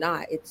like them or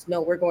not. It's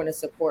no, we're going to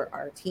support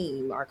our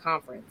team, our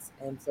conference.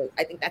 And so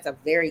I think that's a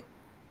very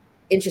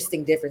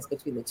interesting difference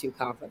between the two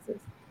conferences.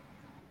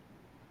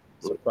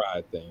 It's a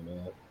pride thing,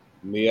 man.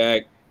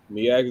 MEAC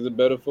is a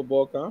better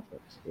football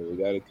conference. So we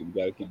gotta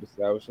keep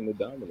establishing the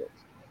dominance.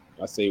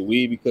 I say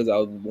we because I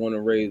was born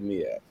and raised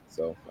MEAC,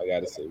 so I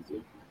gotta say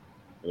we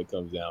when it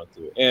comes down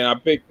to it. And I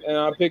pick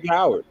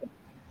Howard.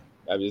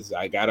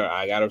 I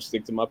gotta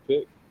stick to my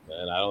pick.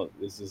 And I don't.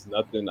 This is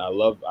nothing. I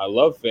love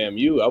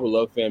FAMU. I would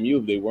love FAMU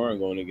if they weren't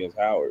going against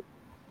Howard.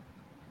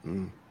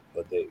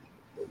 But they're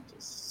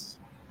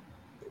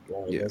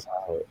going against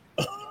Howard.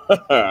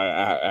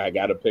 I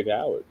gotta pick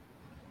Howard.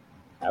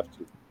 Have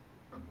to.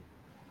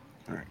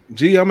 All right,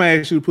 G, I'm gonna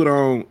ask you to put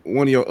on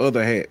one of your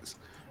other hats.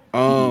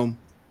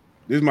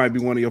 This might be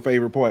one of your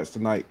favorite parts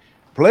tonight.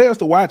 Players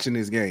to watch in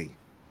this game.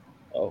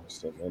 Oh,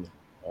 so many.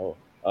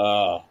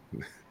 Oh,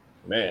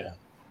 man.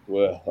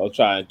 Well, I'll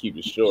try and keep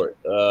it short.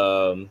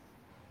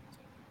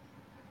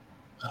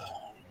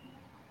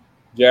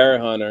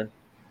 Jared Hunter,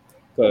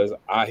 because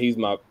he's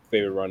my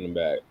favorite running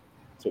back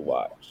to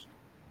watch.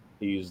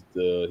 He's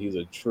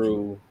a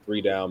true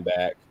 3-down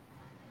back.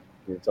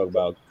 When you talk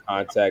about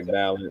contact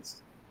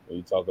balance, when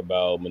you talk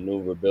about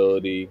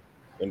maneuverability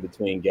in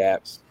between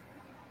gaps,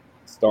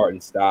 start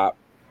and stop,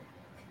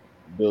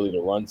 ability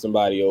to run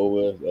somebody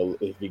over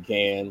if he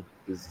can.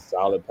 He's a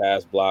solid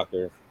pass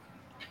blocker,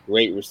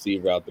 great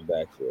receiver out the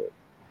backfield.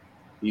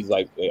 He's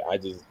like, I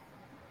just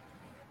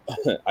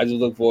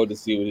look forward to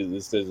see what his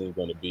decision is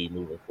going to be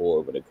moving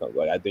forward when it comes.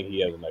 Like, I think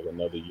he has like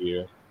another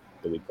year.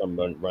 Does he come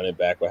running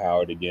back with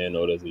Howard again,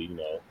 or does he,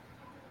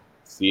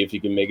 see if he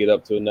can make it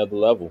up to another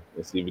level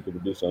and see if he can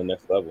produce on the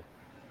next level?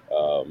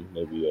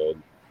 Maybe a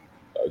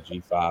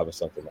G5 or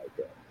something like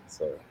that.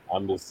 So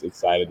I'm just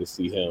excited to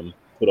see him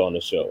put on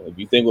the show. If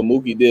you think what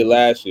Mookie did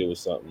last year was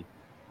something,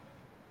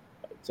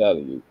 I'm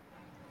telling you,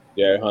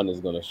 Jared Hunter is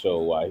going to show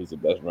why he's the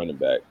best running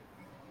back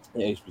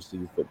in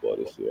HBCU football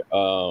this year.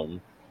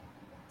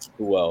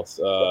 Who else?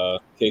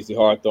 Casey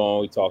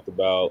Hawthorne, we talked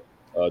about.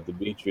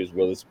 Demetrius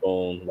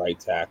Witherspoon, right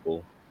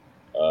tackle.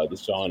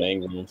 Deshaun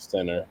Ingram,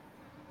 center,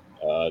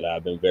 that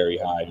I've been very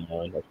high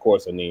on. Of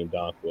course, Aneem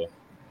Donkwa,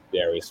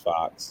 Darius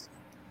Fox.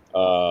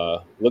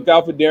 Look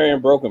out for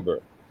Darian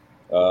Brokenberg.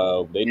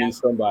 They need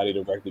somebody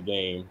to wreck the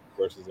game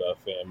versus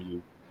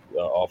FAMU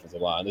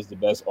offensive line. This is the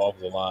best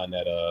offensive line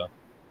that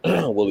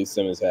Willie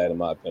Simmons had, in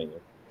my opinion,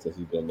 since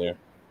he's been there.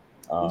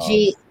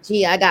 Gee,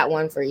 I got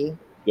one for you.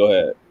 Go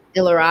ahead.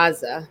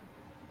 Ilaraza.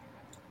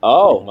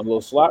 Oh, my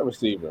little slot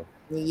receiver.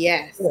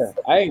 Yes. Yeah,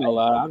 I ain't gonna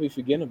lie. I'll be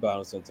forgetting about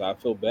him sometimes.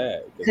 I feel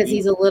bad. Because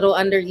he's a little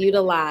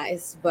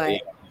underutilized.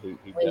 But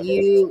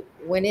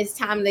when it's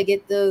time to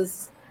get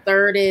those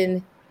third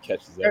and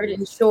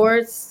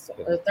shorts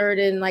or third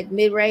and like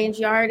mid-range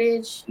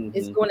yardage,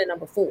 it's going to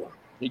number 4.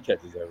 He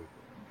catches everything.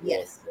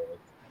 Yes.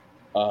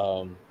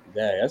 Dang,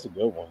 that's a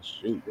good one.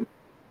 Shoot.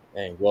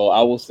 Dang. Well,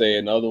 I will say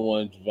another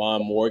one,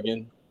 Javon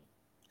Morgan,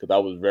 because I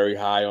was very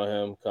high on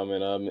him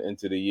coming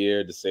into the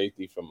year. The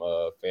safety from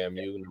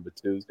FAMU, number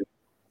 2.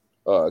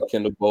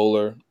 Kendall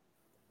Bowler,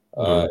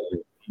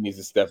 he needs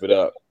to step it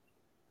up.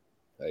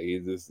 I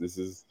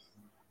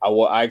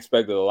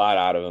expected a lot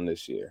out of him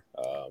this year,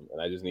 and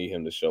I just need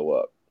him to show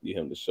up. Need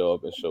him to show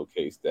up and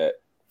showcase that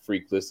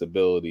freakless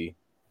ability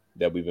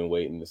that we've been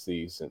waiting to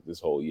see since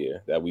this whole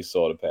year, that we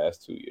saw the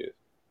past 2 years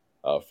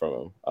from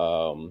him.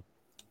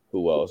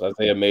 Who else?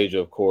 Isaiah Major,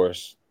 of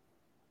course,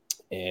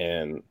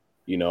 and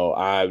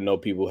I know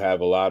people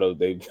have a lot of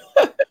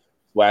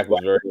Swack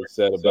was very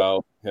upset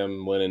about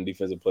him winning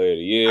Defensive Player of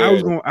the Year.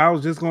 I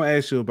was just going to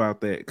ask you about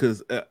that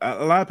because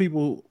a lot of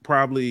people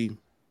probably,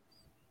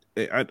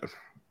 a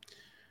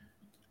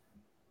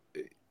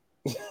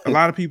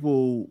lot of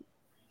people,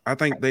 I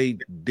think they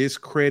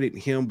discredit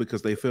him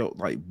because they felt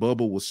like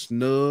Bubba was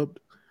snubbed,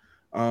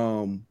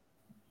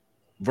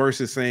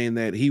 versus saying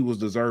that he was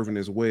deserving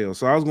as well.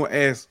 So I was going to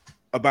ask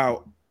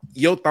about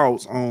your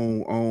thoughts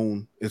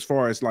on as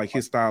far as like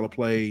his style of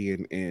play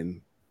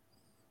and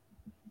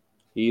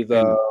he's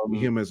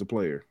him as a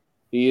player.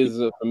 He is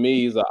for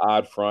me. He's an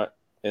odd front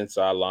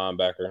inside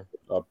linebacker,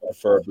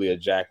 preferably a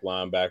jack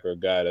linebacker, a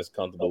guy that's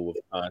comfortable with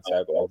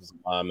contact, offensive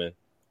lineman,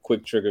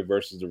 quick trigger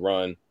versus the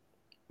run,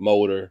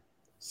 motor,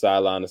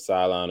 sideline to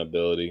sideline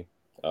ability.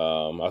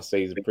 I'll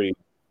say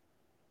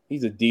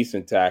he's a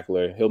decent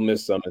tackler. He'll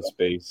miss some in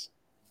space.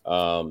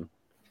 The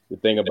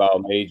thing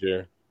about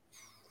Major,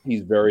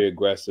 he's very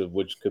aggressive,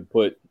 which could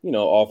put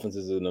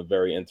offenses in a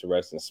very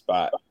interesting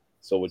spot.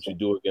 So what you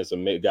do against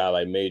a guy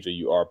like Major,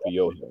 you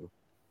RPO him.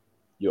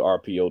 You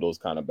RPO those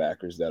kind of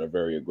backers that are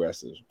very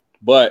aggressive.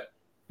 But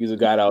he's a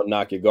guy that'll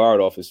knock your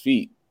guard off his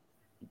feet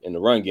in the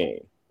run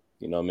game.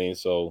 You know what I mean?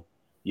 So,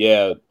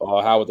 yeah,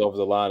 Howard's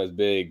offensive line is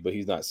big, but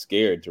he's not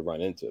scared to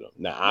run into them.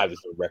 Now, I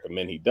just would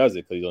recommend he does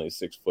it because he's only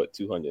 6 foot,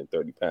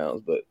 230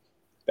 pounds. But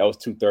that was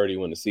 230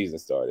 when the season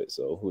started.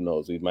 So who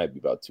knows? He might be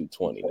about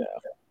 220 now,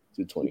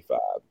 225.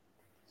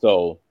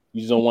 So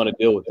you just don't want to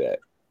deal with that.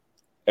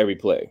 every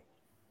play.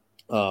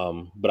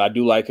 But I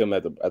do like him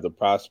as a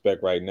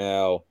prospect right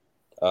now.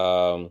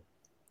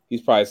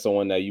 He's probably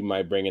someone that you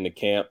might bring into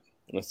camp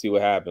and see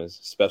what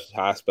happens.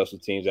 High special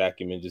teams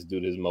acumen just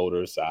due to his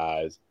motor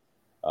size.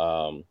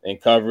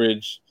 And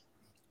coverage,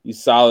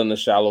 he's solid in the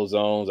shallow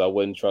zones. I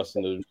wouldn't trust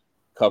him to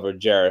cover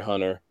Jared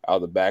Hunter out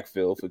of the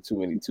backfield for too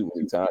many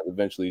times.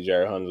 Eventually,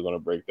 Jared Hunter's going to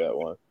break that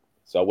one.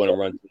 So I wouldn't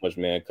run too much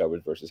man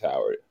coverage versus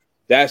Howard.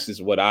 That's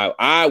just what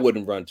I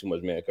wouldn't run too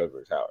much man coverage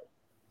versus Howard.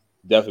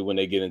 Definitely when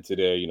they get into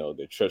their,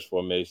 their trips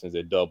formations,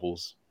 their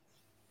doubles.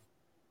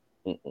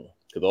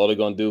 Because all they're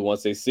going to do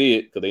once they see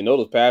it, because they know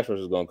those pass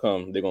rushers are going to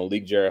come, they're going to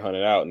leak Jared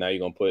Hunter out. Now you're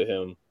going to put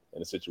him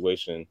in a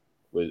situation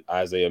with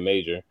Isaiah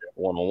Major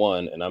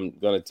one-on-one, and I'm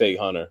going to take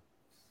Hunter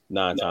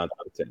 9 times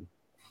out of 10.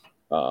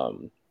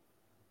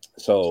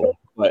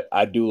 But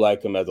I do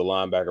like him as a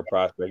linebacker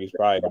prospect. He's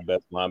probably the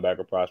best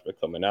linebacker prospect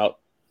coming out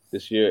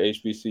this year,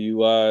 HBCU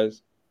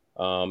wise.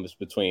 It's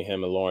between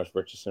him and Lawrence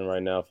Richardson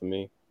right now for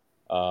me.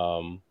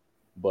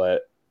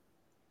 But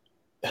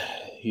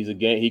he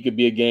could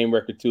be a game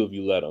record too if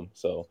you let him.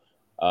 So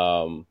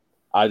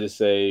I just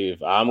say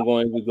if I'm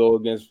going to go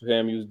against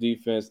FAMU's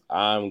defense,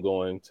 I'm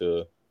going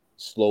to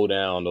slow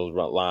down those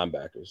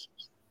linebackers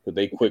because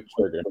they quick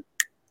trigger.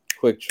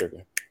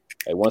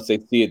 And once they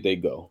see it, they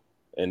go.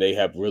 And they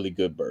have really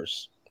good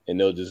bursts. And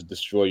they'll just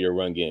destroy your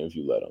run game if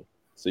you let them.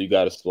 So you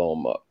got to slow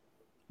them up.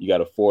 You got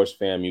to force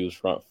FAMU's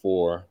front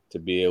four to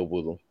be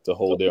able to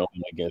hold their own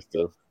against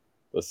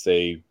let's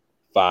say,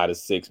 5 to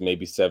 6,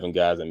 maybe 7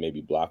 guys that may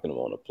be blocking them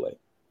on a play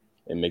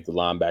and make the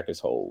linebackers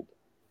hold.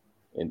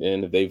 And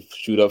then if they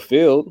shoot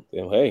upfield,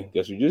 then, hey,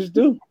 guess what you just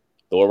do?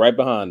 Throw it right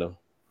behind them.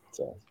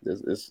 So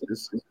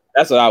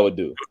that's what I would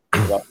do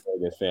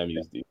against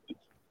FAMU's defense,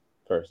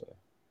 personally.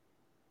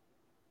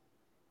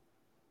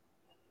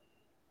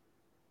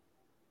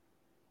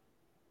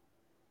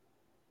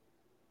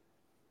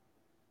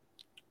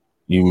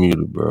 You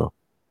muted, bro.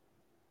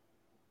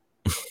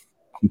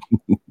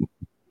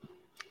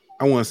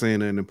 I wasn't saying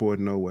nothing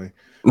important, no way.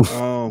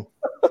 How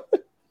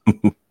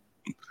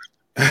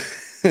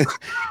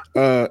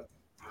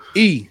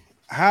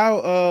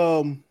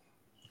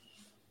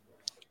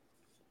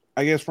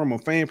I guess from a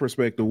fan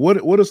perspective,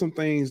 what are some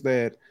things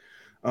that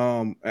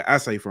I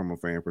say from a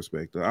fan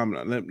perspective?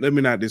 Let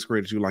me not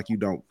discredit you like you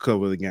don't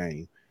cover the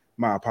game.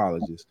 My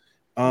apologies.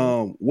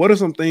 What are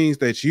some things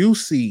that you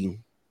see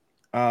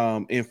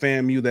in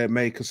FAMU that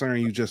may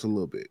concern you just a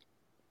little bit?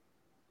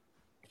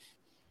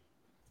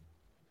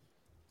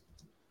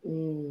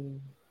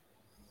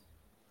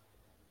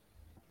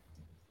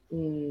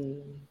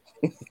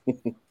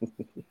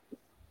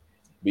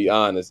 Be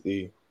honest,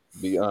 E.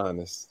 Be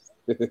honest.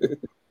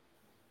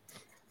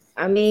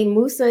 I mean,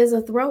 Musa is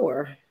a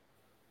thrower.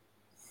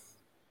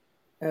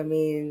 I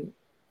mean,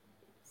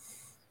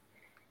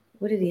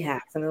 what did he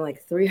have? Something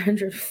like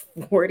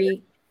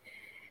 340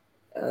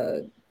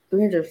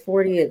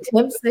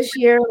 attempts this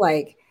year.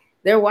 Like,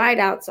 their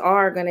wideouts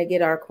are going to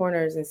get our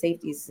corners and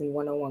safeties in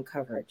one-on-one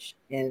coverage,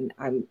 and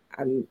I'm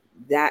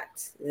the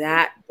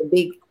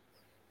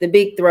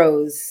big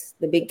throws,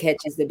 the big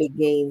catches, the big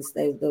gains,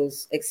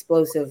 those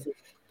explosive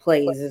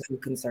plays is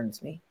what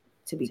concerns me,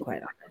 to be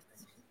quite honest.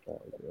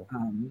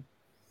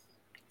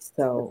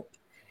 So,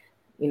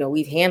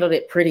 we've handled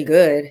it pretty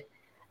good.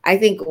 I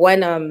think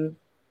when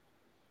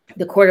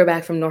the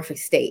quarterback from Norfolk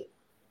State,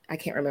 I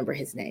can't remember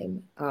his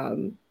name.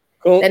 Otto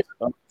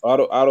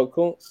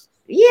Kuntz.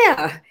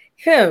 Yeah,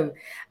 him.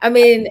 I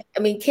mean,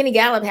 Kenny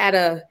Gallup had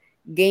a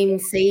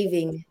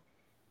game-saving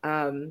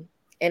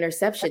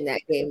interception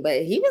that game,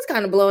 but he was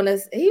kind of blowing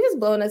us. He was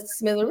blowing us to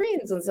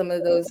smithereens on some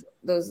of those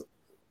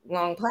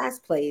long pass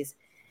plays.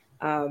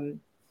 I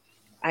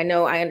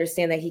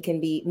understand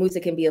that Musa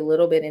can be a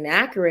little bit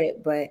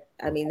inaccurate, but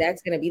I mean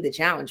that's going to be the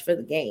challenge for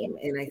the game.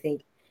 And I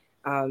think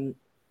I'm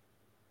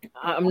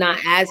not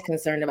as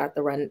concerned about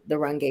the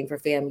run game for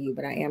FAMU,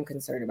 but I am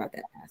concerned about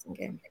that passing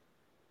game.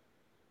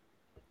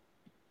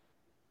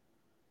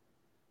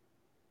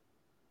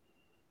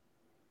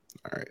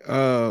 All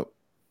right.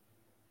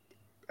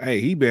 Hey,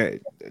 he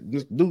bad.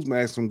 Dude's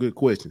asked some good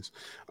questions.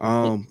 So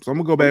I'm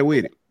gonna go back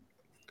with it.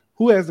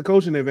 Who has the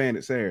coaching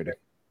advantage Saturday?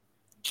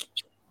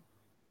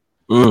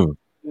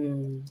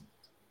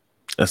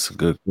 That's a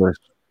good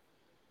question.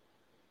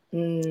 I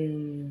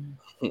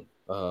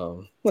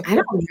don't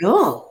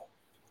know.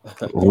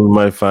 We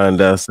might find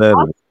out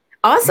Saturday.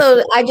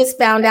 Also, I just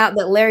found out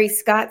that Larry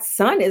Scott's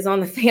son is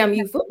on the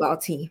FAMU football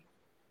team.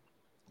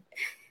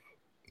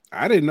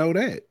 I didn't know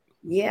that.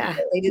 Yeah,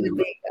 they did a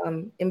big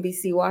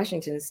NBC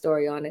Washington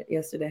story on it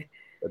yesterday.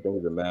 I think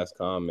it's a mass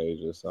comm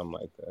major or something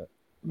like that.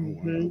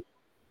 Mm-hmm.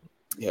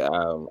 Yeah,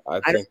 I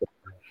think.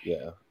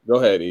 Yeah, go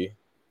ahead, E.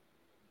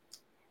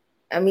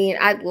 I mean,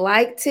 I'd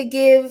like to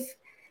give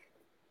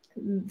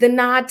the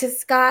nod to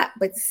Scott,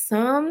 but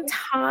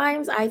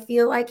sometimes I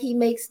feel like he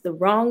makes the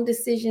wrong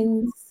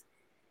decisions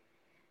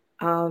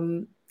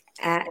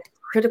at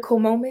critical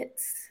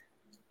moments.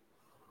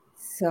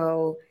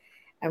 So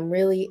I'm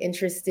really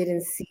interested in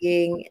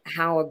seeing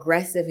how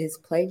aggressive his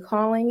play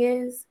calling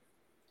is.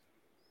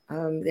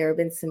 There have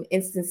been some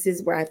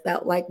instances where I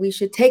felt like we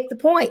should take the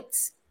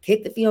points,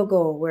 kick the field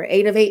goal. We're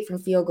 8 of 8 from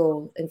field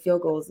goals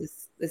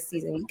this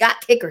season. We got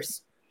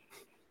kickers.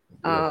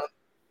 Yeah.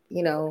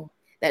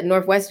 That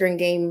Northwestern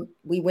game,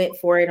 we went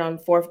for it on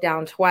 4th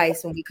down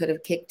twice when we could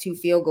have kicked 2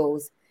 field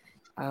goals.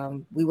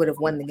 We would have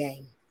won the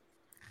game.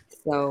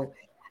 So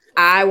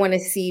I want to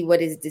see what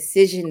his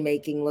decision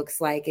making looks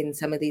like in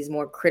some of these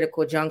more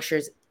critical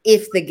junctures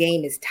if the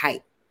game is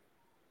tight.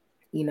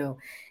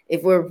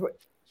 If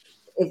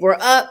we're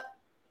up,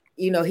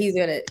 he's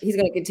gonna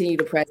continue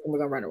to press and we're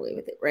gonna run away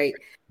with it, right?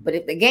 But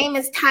if the game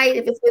is tight,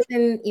 if it's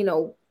within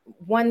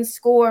one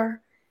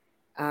score,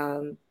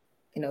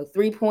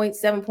 3 points,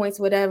 7 points,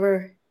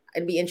 whatever,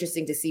 it'd be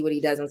interesting to see what he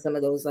does on some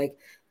of those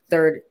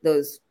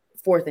those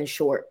 4th and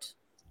short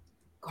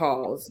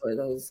calls or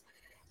those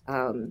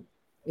 3rd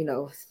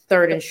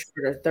and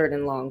short or 3rd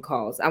and long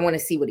calls. I want to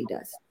see what he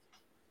does.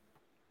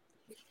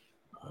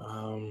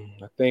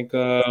 I think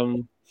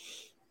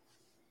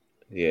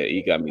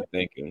he got me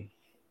thinking.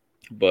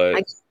 But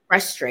I get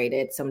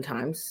frustrated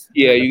sometimes.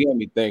 Yeah, you got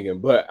me thinking.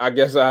 But I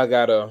guess I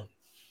gotta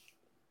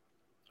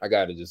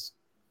just.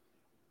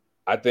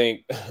 I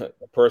think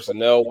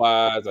personnel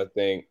wise, I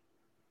think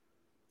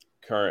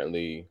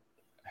currently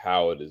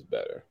Howard is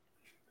better.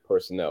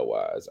 Personnel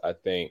wise, I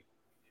think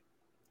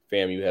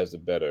FAMU has the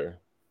better.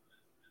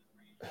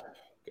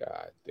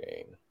 God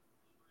dang,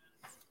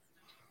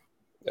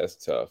 that's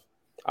tough.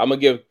 I'm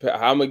gonna give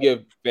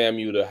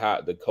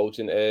FAMU the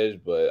coaching edge,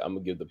 but I'm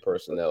gonna give the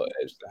personnel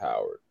edge to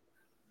Howard.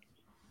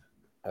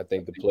 I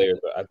think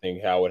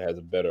Howard has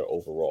a better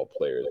overall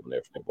players on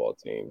their football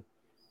team,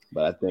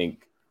 but I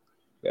think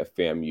that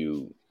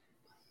FAMU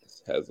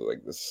has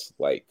like the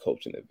slight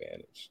coaching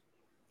advantage.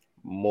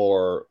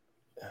 More,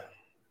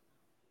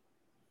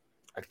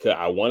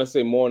 I want to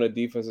say more on the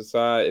defensive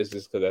side. It's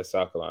just because that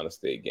South Carolina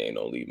State game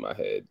don't leave my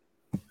head.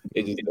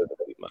 It just doesn't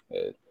leave my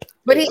head.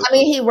 But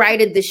he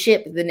righted the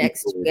ship the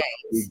next 2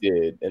 games. He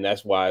did, and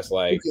that's why it's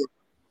like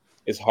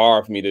it's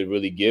hard for me to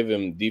really give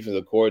him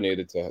defensive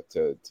coordinator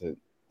to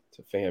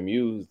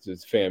FAMU's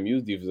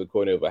defensive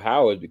coordinator for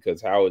Howard,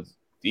 because Howard's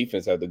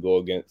defense had to go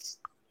against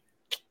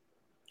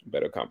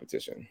better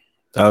competition.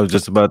 I was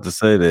just about to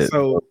say that.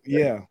 So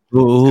yeah,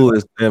 who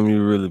has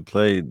FAMU really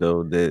played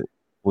though that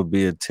would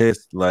be a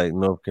test like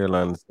North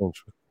Carolina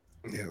Central?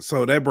 Yeah.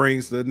 So that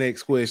brings the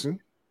next question,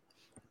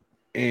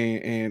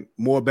 and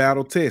more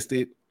battle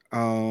tested.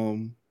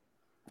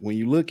 When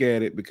you look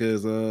at it,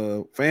 because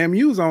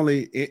FAMU's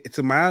only,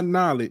 to my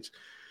knowledge,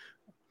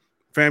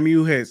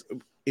 FAMU has,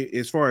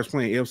 as far as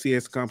playing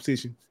FCS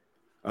competition,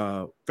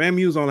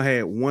 FAMU's only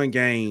had one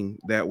game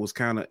that was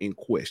kind of in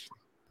question,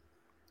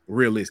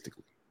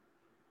 realistically.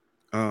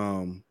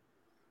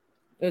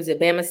 Was it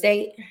Bama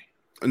State?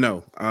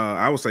 No,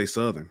 I would say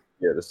Southern.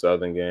 Yeah, the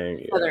Southern game.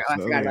 Yeah. Southern, I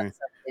forgot about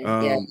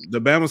Southern.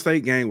 The Bama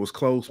State game was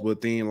close,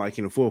 but then like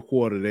in the 4th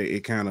quarter,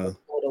 it kind of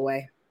pulled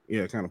away.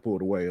 Yeah, kind of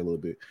pulled away a little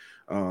bit.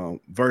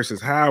 Versus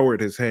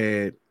Howard has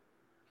had,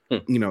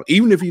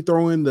 even if you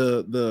throw in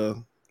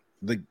the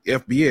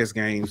FBS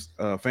games,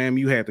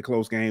 FAMU had the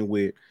close game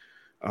with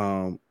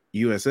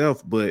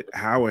USF, but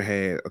Howard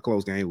had a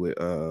close game with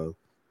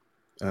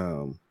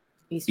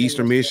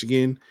Eastern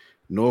Michigan,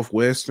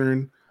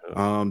 Northwestern.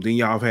 Then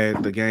y'all have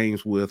had the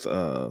games with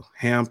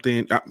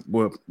Hampton.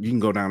 Well, you can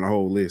go down the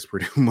whole list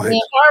pretty much.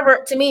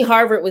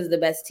 Harvard was the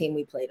best team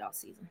we played all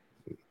season.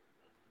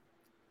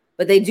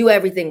 But they do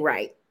everything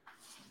right.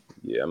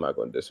 Yeah, I'm not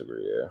going to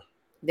disagree. Yeah,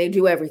 they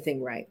do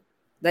everything right.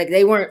 Like,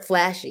 they weren't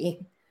flashy,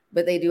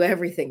 but they do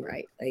everything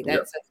right. Like,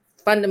 that's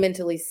a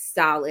fundamentally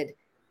solid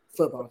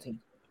football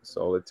team. That's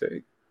all it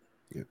takes.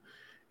 Yeah.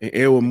 And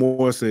Edward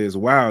Moore says,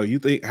 "Wow, you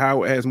think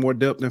Howard has more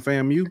depth than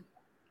FAMU?"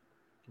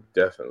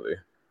 Definitely.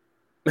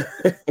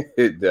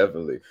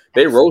 Definitely.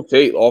 They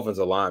rotate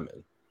offensive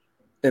linemen,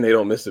 and they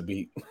don't miss a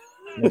beat.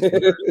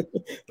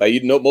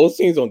 Like, most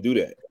teams don't do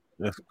that.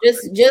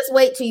 Just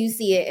wait till you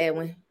see it,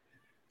 Edwin.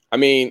 I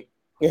mean,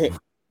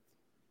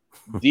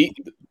 deep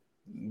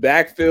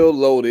backfield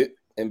loaded,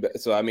 and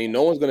so I mean,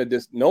 no one's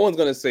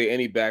gonna say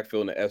any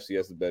backfield in the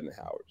FCS is better than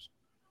Howard's.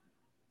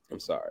 I'm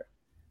sorry.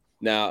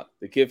 Now,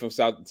 the kid from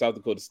South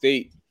Dakota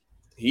State,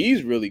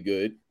 he's really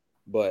good,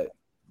 but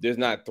there's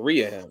not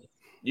 3 of him.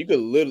 You could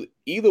literally,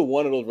 either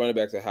one of those running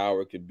backs at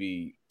Howard could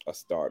be a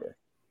starter,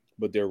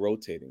 but they're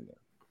rotating them.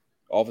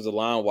 Offensive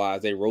line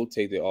wise, they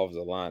rotate the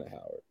offensive line at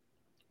Howard.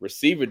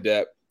 Receiver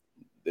depth,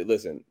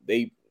 listen,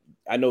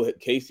 I know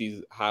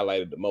Casey's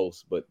highlighted the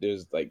most, but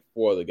there's like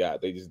 4 other guys.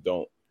 They just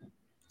don't.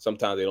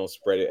 Sometimes they don't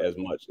spread it as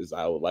much as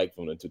I would like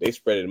from them to. They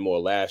spread it more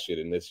last year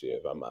than this year,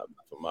 from my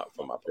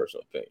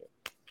personal opinion.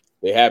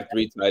 They have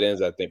 3 tight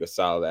ends I think are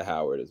solid at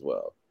Howard as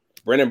well.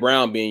 Brennan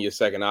Brown being your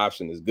second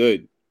option is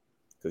good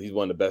because he's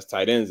one of the best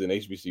tight ends in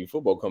HBCU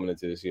football coming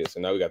into this year. So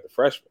now we got the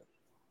freshman.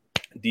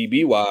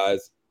 DB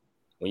wise,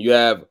 when you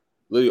have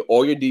literally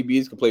all your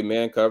DBs can play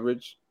man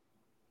coverage,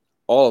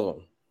 all of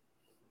them.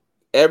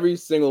 Every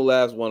single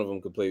last one of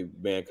them could play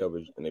man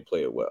coverage, and they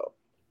play it well.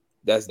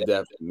 That's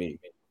depth to me.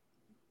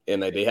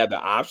 And they have the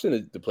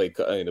option to play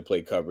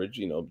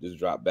coverage, just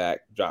drop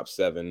back, drop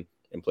 7,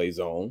 and play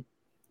zone,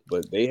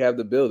 but they have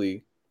the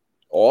ability,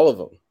 all of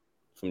them,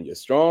 from your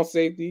strong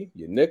safety,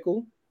 your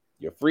nickel,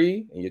 your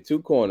free, and your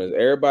 2 corners.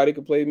 Everybody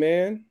can play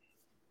man.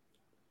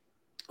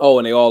 Oh,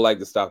 and they all like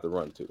to stop the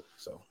run too.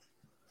 So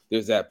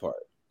there's that part.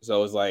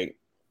 So it's like,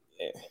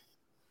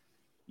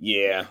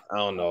 yeah, I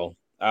don't know.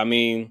 I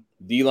mean,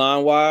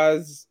 D-line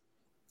wise,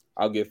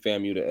 I'll give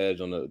FAMU the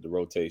edge on the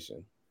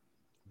rotation.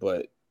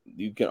 But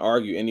you can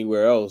argue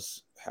anywhere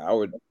else,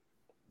 Howard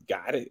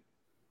got it.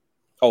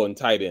 Oh, and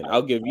tight end.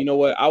 You know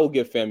what? I will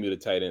give FAMU the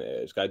tight end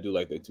edge. I do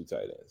like their 2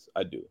 tight ends.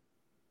 I do.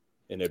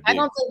 And they're big. I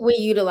don't think we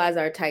utilize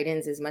our tight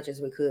ends as much as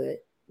we could.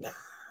 Nah,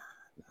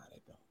 they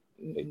don't.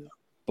 They don't.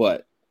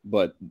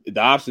 But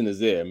the option is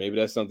there. Maybe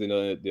that's something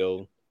that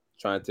they'll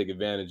try and take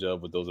advantage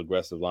of with those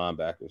aggressive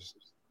linebackers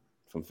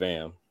from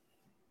FAM.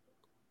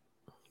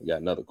 You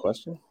got another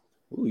question?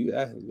 Ooh,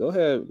 yeah. Go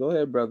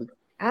ahead, brother.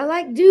 I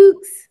like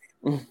Dukes.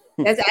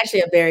 That's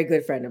actually a very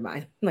good friend of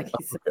mine. Like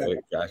he said. Okay,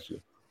 got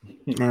you.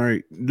 All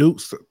right.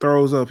 Dukes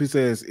throws up. He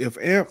says, if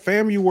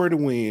FAMU were to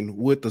win,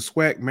 would the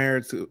SWAC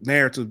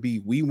narrative be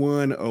we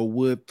won, or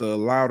would the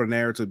louder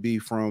narrative be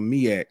from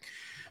MEAC?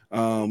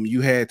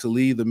 You had to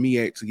leave the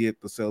MEAC to get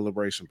the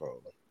Celebration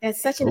Bowl.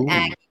 That's such an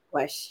Aggie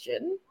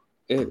question.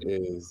 It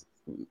is.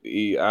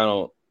 I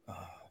don't.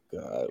 Oh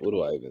God, what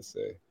do I even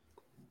say?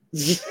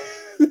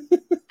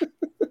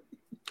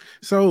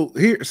 So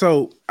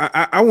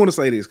I want to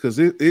say this because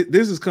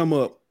this has come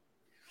up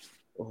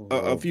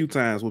a few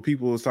times where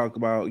people was talking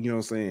about, you know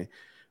what I'm saying,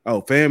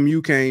 oh,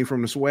 FAMU came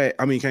from the SWAC.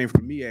 I mean, came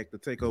from MEAC to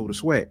take over the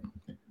SWAC.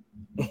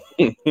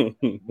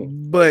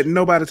 But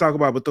nobody talk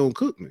about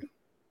Bethune-Cookman.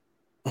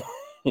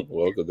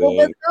 Well,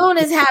 Bethune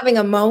is having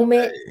a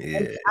moment.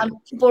 Yeah.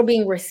 People are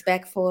being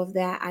respectful of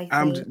that. I think.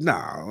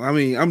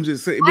 I'm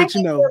just saying, but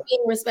you know,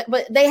 being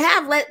but they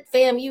have let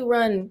FAMU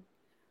run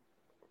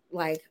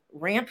like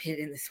rampant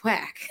in the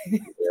SWAC.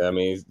 Yeah, I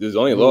mean, they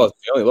only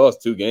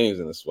lost 2 games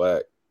in the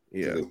SWAC.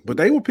 Yeah, but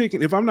they were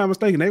picking, if I'm not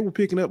mistaken, they were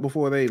picking up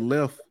before they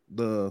left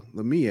the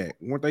MEAC.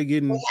 Weren't they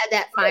getting? They had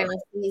that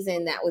final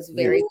season that was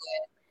very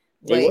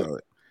good.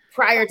 But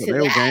prior to that, they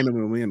were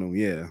gaining momentum.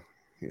 Yeah.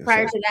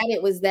 Prior to that,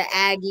 it was the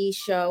Aggie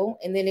show,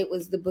 and then it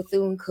was the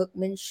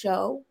Bethune-Cookman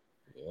show.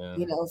 Yeah.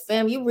 You know,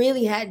 FAMU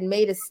really hadn't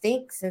made a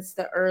stink since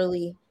the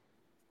early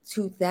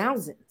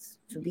 2000s,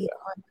 to be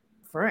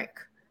frank.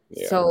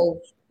 Yeah.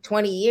 So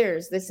 20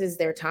 years, this is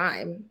their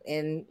time,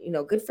 and, you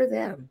know, good for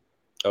them.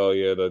 Oh,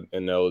 yeah, the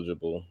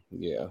ineligible,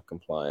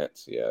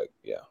 compliance,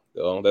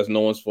 that's no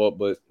one's fault,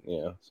 but,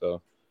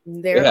 so.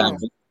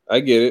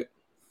 I get it.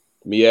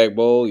 MEAC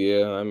Bowl,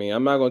 I mean,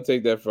 I'm not going to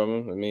take that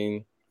from them. I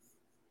mean.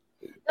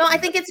 No, I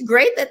think it's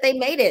great that they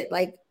made it.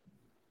 Like,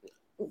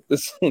 the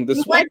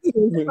SWAC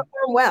perform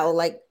well.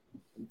 Like,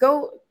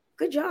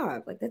 good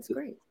job. Like, that's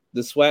great. The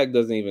SWAC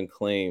doesn't even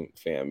claim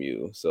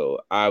FAMU,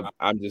 so I'm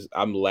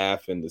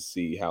laughing to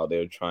see how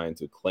they're trying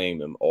to claim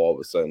them all of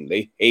a sudden.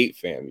 They hate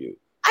FAMU.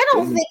 I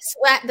don't think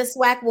the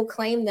SWAC will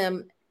claim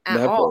them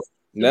at all.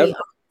 Never.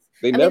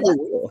 They never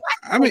will.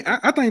 I mean,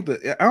 I think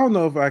I don't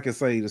know if I can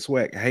say the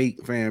SWAC hate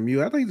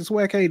FAMU. I think the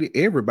SWAC hated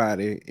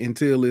everybody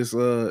until it's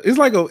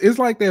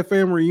like that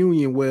family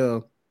reunion where,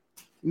 you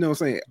know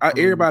what I'm saying,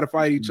 everybody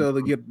fight each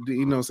other, get,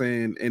 you know what I'm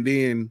saying, and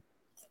then,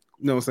 you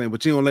know what I'm saying,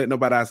 but you don't let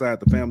nobody outside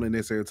the family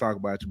necessarily talk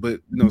about you.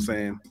 But you know what I'm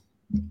saying?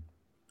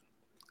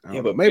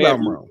 But maybe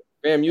I'm wrong.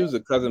 FAMU's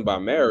a cousin by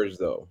marriage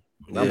though.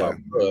 Yeah,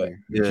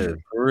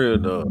 for real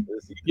though.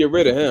 You get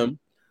rid of him.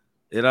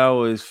 It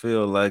always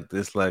feel like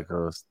this, like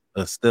a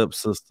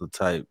stepsister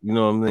type. You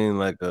know what I mean?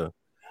 Like a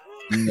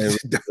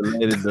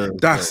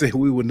Doc said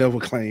we would never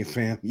claim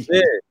family.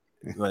 Yeah.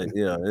 Like,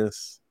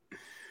 it's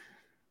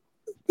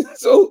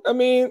so I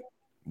mean,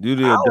 you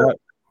the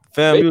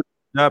family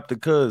adopt the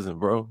cousin,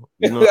 bro.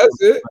 You know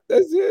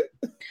that's it.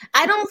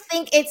 I don't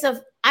think it's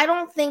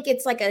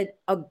like a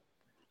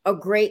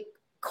great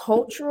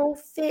cultural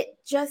fit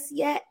just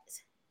yet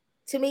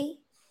to me.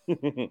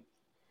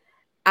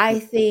 I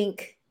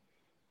think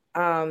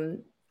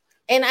and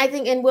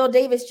Will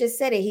Davis just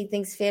said it. He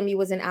thinks FAMU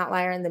was an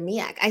outlier in the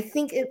MEAC. I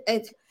think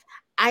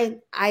I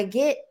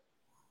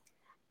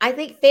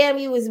think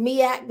FAMU was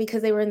MEAC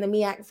because they were in the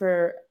MEAC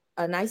for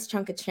a nice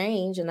chunk of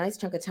change, a nice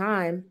chunk of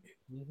time.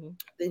 Mm-hmm.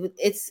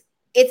 It's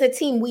a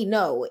team we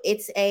know.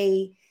 It's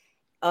a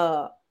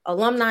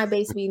alumni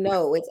base we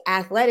know. It's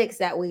athletics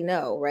that we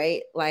know,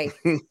 right? Like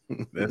we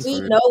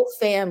know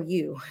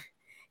FAMU,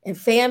 and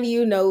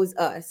FAMU knows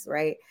us,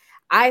 right?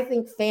 I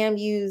think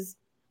FAMU's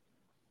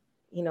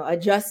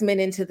adjustment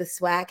into the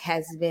SWAC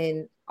has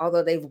been,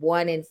 although they've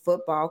won in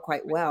football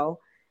quite well.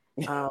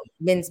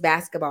 Men's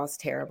basketball is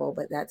terrible,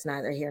 but that's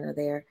neither here nor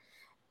there.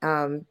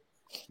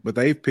 But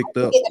they've picked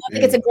up. I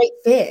think it's a great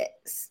fit.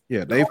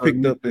 Yeah, they've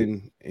picked up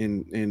in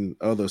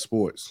other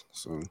sports.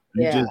 So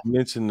you just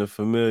mentioned the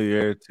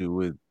familiarity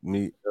with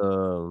me,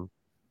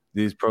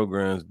 these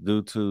programs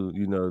due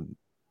to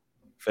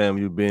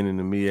FAMU being in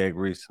the MEAC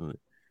recently.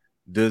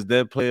 Does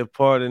that play a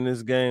part in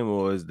this game,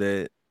 or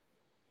do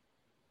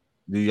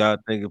y'all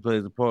think it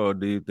plays a part, or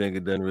do you think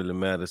it doesn't really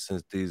matter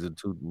since these are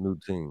 2 new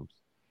teams?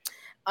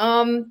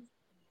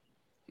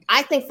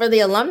 I think for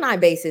the alumni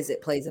bases,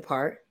 it plays a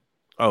part.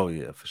 Oh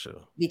yeah, for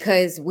sure.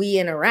 Because we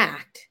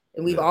interact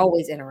and we've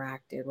always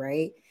interacted,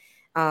 right?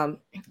 And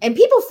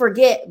people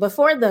forget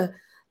before the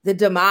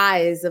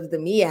demise of the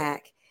MEAC,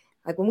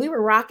 like when we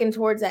were rocking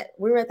towards that,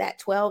 we were at that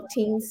 12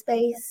 team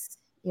space,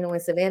 you know, when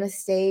Savannah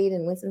State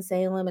and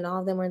Winston-Salem and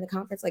all of them were in the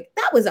conference. Like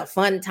that was a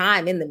fun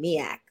time in the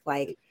MEAC.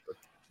 Like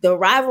the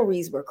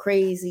rivalries were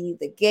crazy.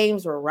 The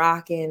games were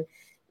rocking.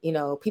 You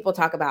know, people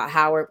talk about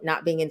Howard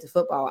not being into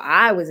football.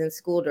 I was in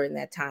school during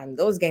that time.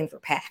 Those games were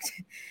packed.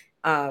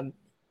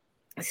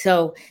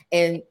 So,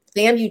 and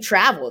FAMU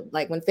traveled,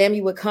 like when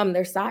FAMU would come,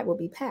 their side would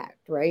be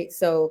packed, right?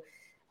 So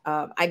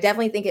I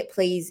definitely think it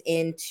plays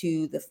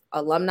into the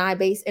alumni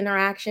base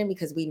interaction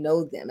because we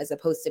know them as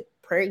opposed to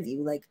Prairie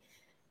View, like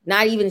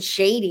not even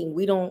shading.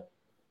 We don't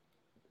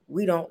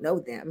know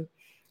them.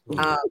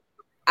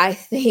 I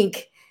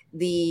think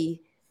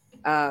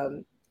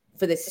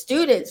for the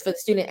students, for the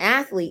student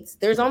athletes,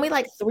 there's only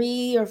like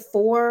 3 or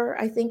 4,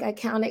 I think I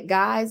counted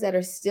guys that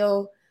are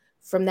still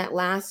from that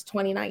last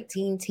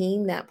 2019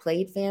 team that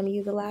played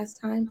FAMU the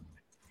last time.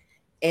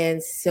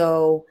 And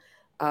so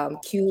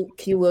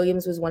Q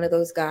Williams was one of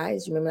those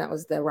guys. You remember that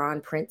was the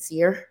Ron Prince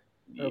year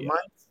or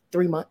months,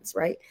 3 months,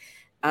 right?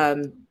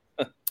 And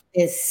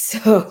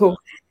so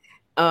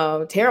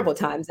terrible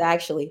times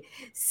actually.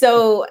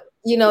 So,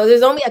 you know,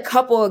 there's only a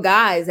couple of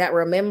guys that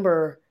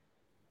remember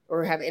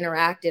or have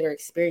interacted or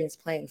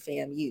experienced playing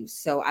FAMU.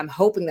 So I'm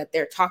hoping that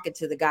they're talking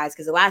to the guys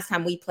because the last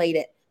time we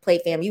played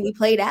FAMU, we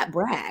played at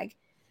Bragg.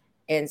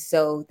 And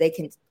so they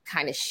can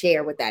kind of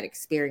share what that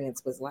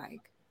experience was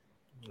like.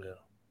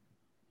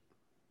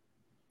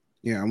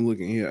 Yeah, I'm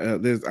looking here. I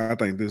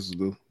think this is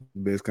the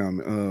best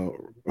comment.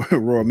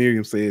 Roy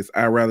Miriam says,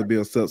 "I'd rather be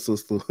a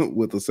stepsister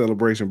with a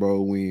Celebration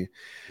Bowl win."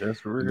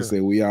 That's real. Just say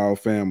we all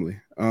family.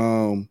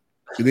 And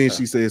then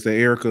she says that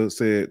Erica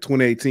said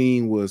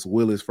 2018 was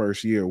Willie's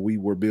first year. We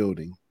were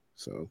building.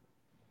 So,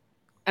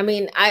 I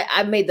mean,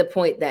 I made the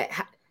point that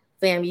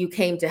FAMU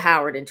came to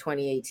Howard in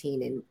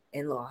 2018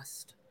 and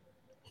lost.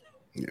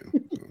 Yeah,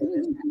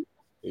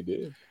 they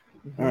did.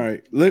 All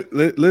right,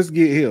 let's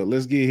get here.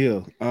 Let's get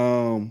here.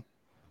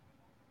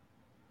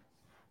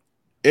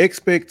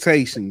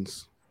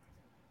 Expectations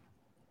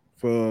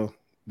for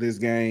this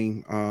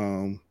game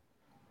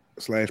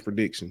 /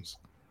 predictions.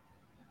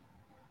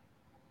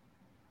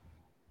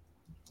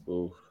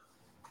 Ooh.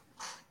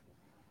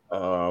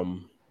 All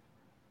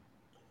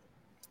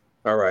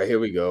right, here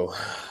we go.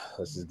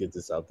 Let's just get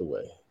this out the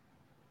way.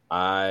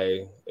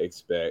 I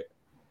expect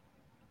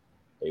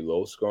a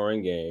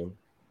low-scoring game.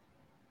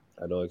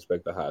 I don't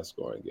expect a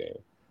high-scoring game.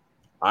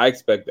 I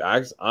expect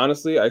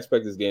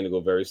this game to go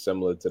very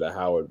similar to the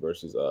Howard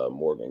versus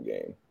Morgan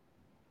game.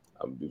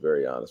 I'm gonna be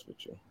very honest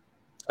with you.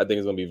 I think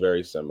it's gonna be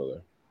very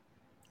similar.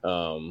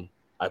 I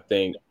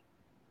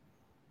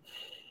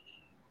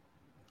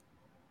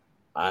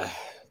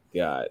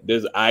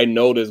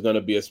know there's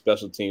gonna be a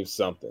special team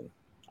something.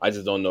 I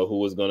just don't know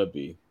who it's gonna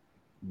be,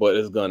 but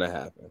it's gonna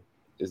happen.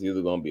 It's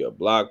either gonna be a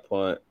block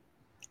punt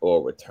or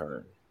a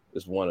return.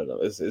 It's one of them.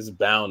 It's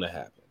bound to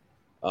happen.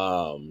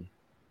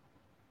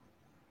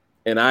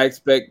 And I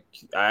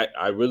expect,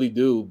 I really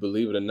do,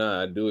 believe it or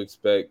not, I do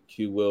expect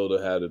Q Will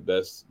to have the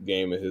best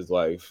game of his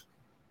life.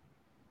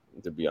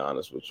 To be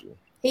honest with you,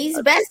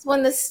 he's best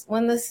when the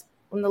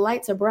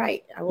lights are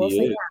bright. I will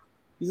say that.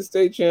 He's a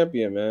state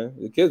champion, man.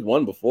 The kid's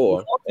won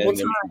before. I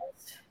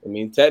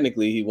mean,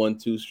 technically, he won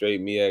 2 straight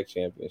MEAC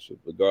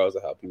championships, regardless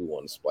of how people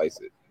want to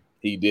spice it.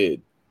 He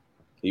did.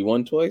 He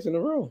won twice in a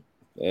row.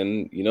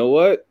 And you know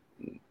what?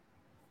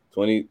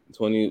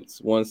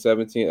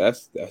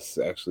 21-17. That's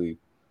actually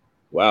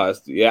wow.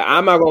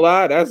 I'm not gonna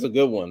lie. That's a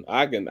good one.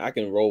 I can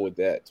roll with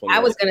that. I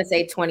was gonna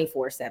say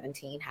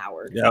 24-17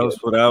 Howard. Yeah,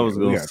 that's what I was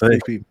gonna say.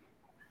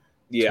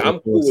 Yeah, I'm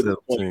cool with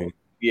 20.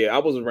 Yeah, I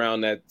was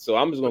around that, so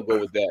I'm just gonna go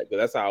with that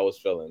because that's how I was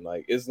feeling.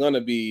 Like it's not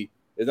gonna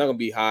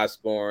be high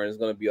scoring. It's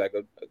gonna be like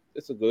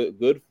it's a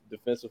good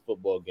defensive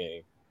football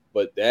game,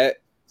 but that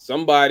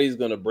somebody's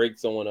gonna break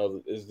someone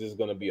else. It's just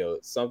gonna be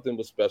something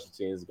with special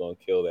teams gonna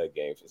kill that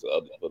game for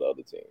the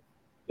other team.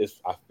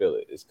 I feel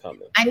it. It's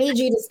coming. I need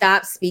you to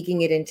stop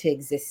speaking it into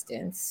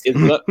existence.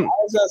 I'm not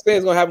saying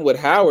it's gonna happen with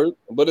Howard,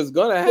 but it's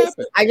gonna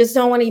happen. I just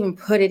don't want to even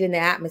put it in the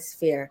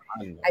atmosphere.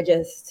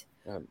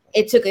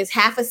 It took us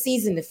half a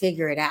season to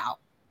figure it out.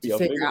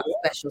 Figure out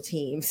special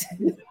teams.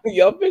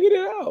 Y'all figured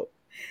it out,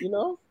 you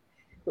know?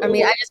 I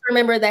mean, I just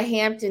remember the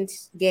Hampton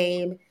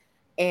game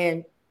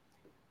and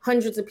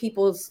hundreds of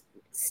people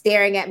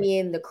staring at me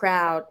in the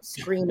crowd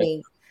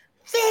screaming,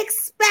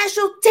 "Fix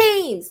special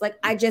teams!" Like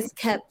I just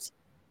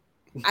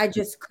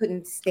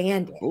couldn't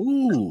stand it.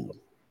 Ooh.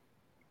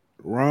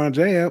 Ron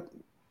Jab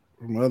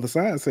from the other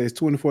side says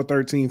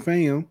 24-13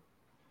 fam.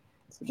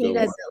 He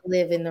doesn't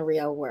live in the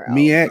real world.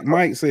 MEAC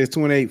Mike says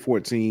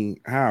 28-14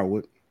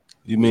 Howard.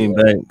 You mean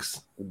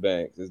Banks?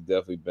 Banks. It's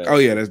definitely Banks. Oh,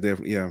 yeah, that's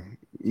definitely, yeah.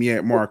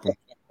 MEAC Markham.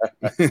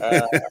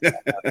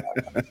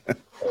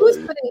 Who's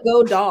putting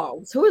Go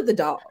Dogs? Who are the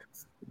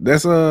dogs?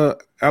 That's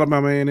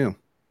Alabama A&M.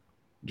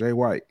 Jay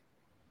White.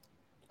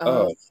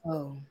 Oh.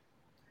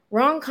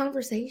 Wrong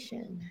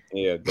conversation.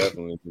 Yeah,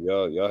 definitely.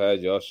 Y'all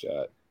had y'all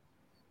shot.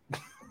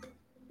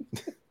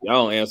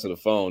 Y'all don't answer the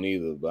phone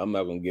either, but I'm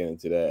not gonna get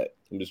into that.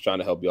 I'm just trying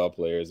to help y'all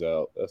players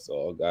out. That's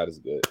all. God is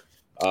good.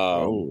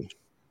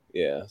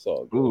 Yeah, that's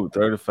all good. Ooh,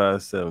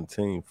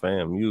 35-17,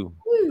 FAMU.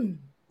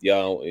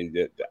 Y'all,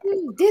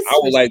 I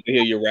would like to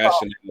hear your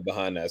rationale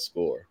behind that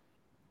score.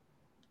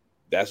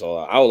 That's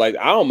all. I would like.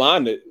 I don't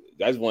mind it.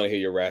 I just want to hear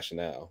your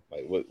rationale.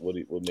 Like, what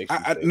makes you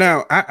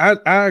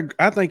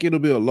I think it'll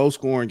be a low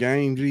scoring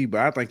game, G.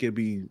 But I think it'll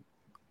be.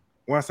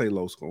 When I say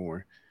low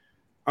scoring,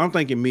 I'm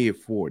thinking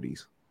mid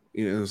 40s.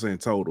 You know what I'm saying?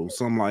 Total,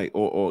 something like,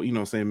 or you know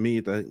what I'm saying,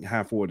 mid to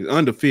high 40s,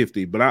 under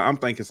 50. But I'm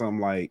thinking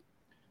something like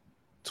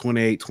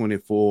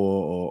 28-24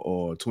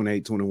 or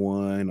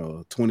 28-21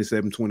 or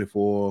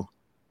 27-24.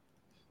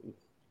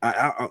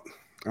 I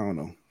don't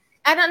know.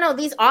 I don't know.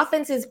 These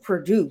offenses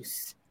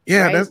produce.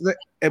 Yeah, right?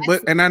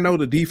 but I know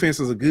the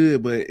defenses are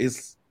good, but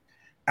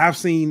I've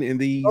seen in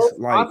these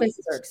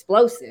offenses are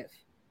explosive.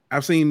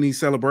 I've seen these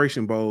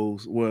celebration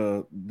bowls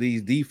where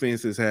these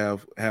defenses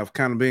have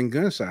kind of been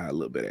gun shy a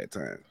little bit at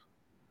times.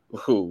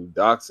 Ooh,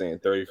 Doc saying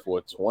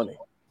 34-20.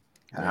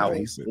 Out.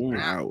 He said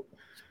out.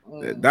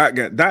 Doc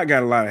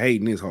got a lot of hate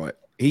in his heart.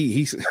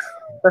 He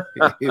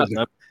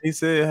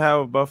said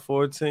how about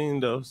 14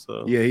 though.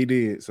 So yeah, he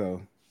did.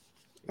 So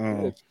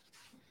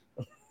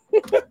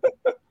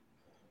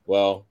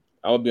well,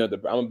 I'm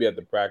gonna be at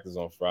the practice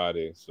on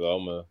Friday,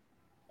 so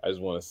I just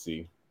want to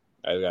see.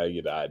 I gotta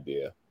get an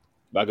idea.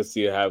 If I can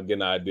see get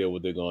an idea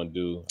what they're gonna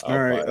do. All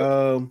right.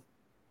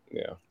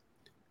 Yeah. I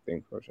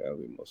think Coach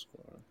Allen most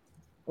scoring.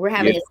 We're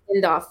having a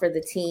send off for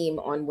the team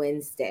on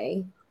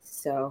Wednesday,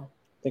 so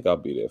I think I'll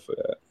be there for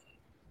that.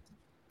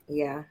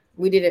 Yeah,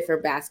 we did it for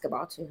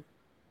basketball too.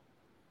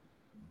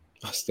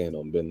 I stand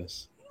on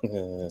business.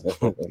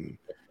 All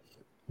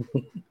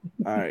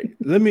right,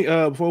 let me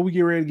before we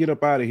get ready to get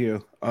up out of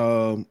here.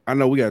 I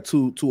know we got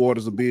two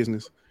orders of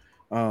business.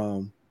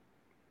 But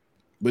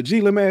G,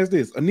 let me ask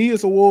this: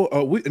 Aeneas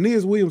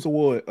Williams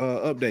Award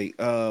update.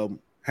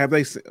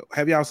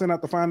 Have y'all sent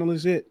out the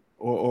finalists yet,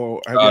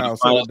 or have y'all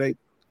set a date?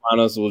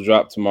 Finals will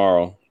drop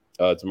tomorrow.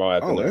 Tomorrow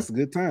afternoon. Oh, that's a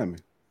good timing.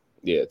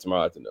 Yeah,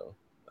 tomorrow afternoon.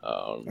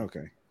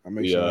 Okay, I'll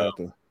make sure I have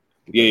to.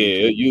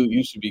 Yeah,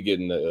 you should be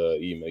getting the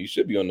email. You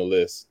should be on the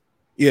list.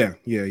 Yeah.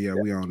 We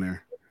on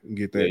there.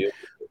 Get that. Yeah.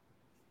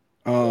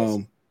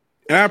 And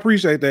I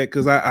appreciate that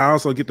because I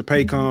also get the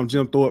Paycom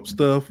Jim Thorpe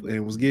stuff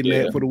and was getting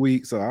that for the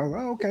week. So I was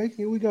like, okay,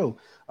 here we go.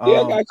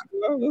 Yeah, I got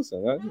you. Well,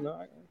 listen,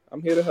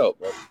 I'm here to help,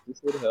 bro.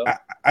 Just here to help.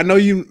 I know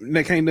you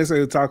can't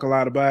necessarily talk a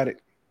lot about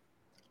it.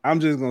 I'm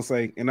just gonna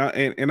say, and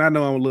I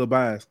know I'm a little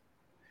biased.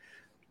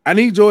 I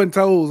need Jordan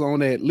Toes on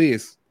that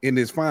list in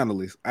this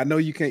finalist. I know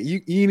you can't.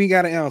 You ain't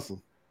got an answer.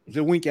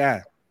 Just wink your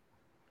eye.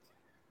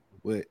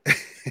 But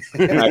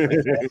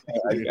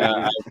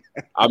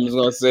I'm just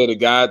gonna say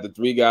the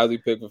three guys we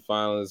picked for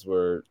finalists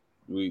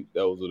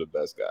those were the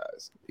best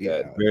guys.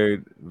 Yeah,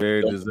 very,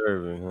 very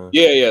deserving, huh?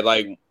 Yeah.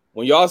 Like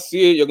when y'all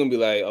see it, you're gonna be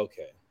like,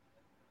 okay.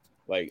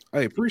 Like,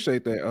 hey,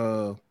 appreciate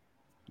that.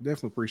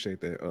 Definitely appreciate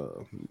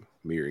that,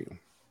 Miriam.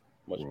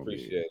 Much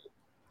appreciated.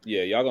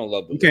 Yeah, y'all gonna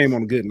love the list. Came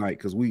on a good night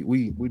because we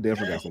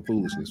definitely got some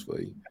foolishness for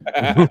you.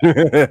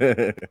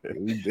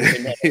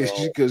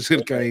 She should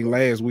have came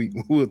last week.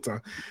 We were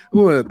talking.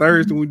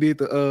 Thursday we did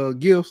the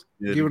gifts,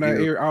 giving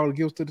out all the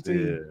gifts to the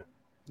team.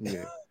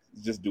 Yeah.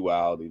 It's just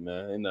duality,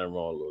 man. Ain't nothing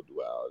wrong with a little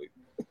duality.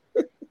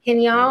 Can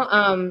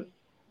y'all?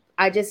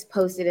 I just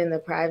posted in the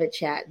private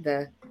chat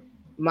the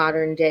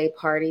modern day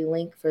party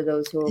link for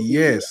those who.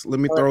 Yes,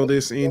 let me throw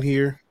this in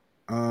here.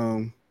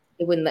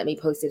 It wouldn't let me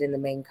post it in the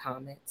main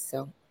comments,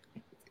 so.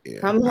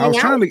 Yeah. I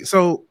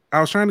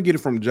was trying to get it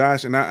from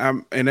Josh, and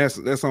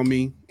that's on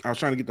me. I was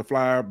trying to get the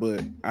flyer,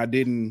 but I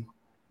didn't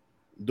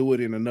do it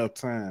in enough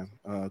time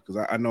because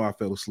I know I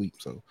fell asleep.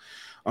 So,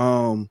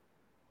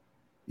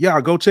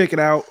 yeah, go check it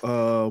out.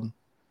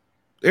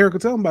 Erica,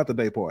 tell them about the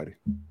day party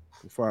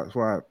before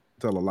I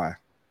tell a lie.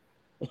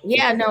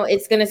 Yeah, no,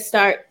 it's gonna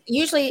start.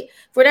 Usually,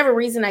 for whatever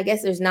reason, I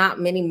guess there's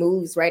not many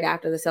moves right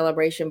after the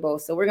Celebration Bowl,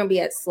 so we're gonna be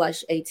at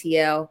Slush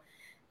ATL.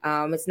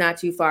 It's not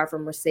too far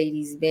from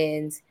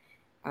Mercedes-Benz.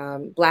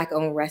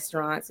 Black-owned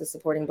restaurants are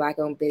supporting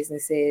Black-owned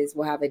businesses.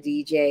 We'll have a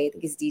DJ. I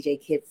think it's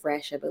DJ Kid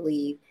Fresh, I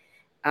believe.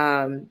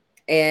 And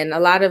a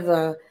lot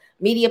of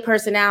media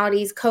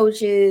personalities,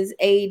 coaches,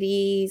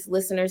 ADs,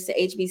 listeners to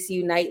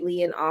HBCU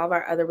Nightly, and all of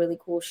our other really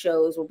cool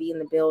shows will be in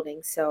the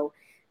building. So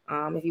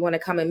if you want to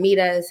come and meet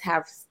us,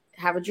 have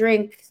a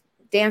drink,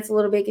 dance a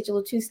little bit, get your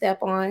little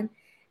two-step on,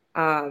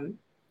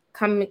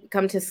 come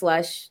to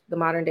Slush, the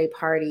modern day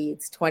party.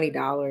 It's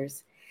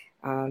 $20.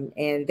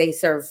 And they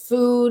serve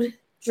food,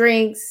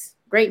 drinks,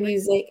 great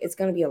music. It's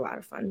going to be a lot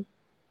of fun.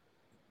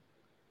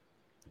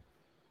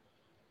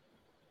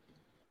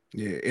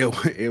 Yeah,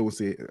 it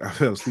was it. I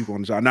fell asleep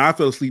on the job. Now I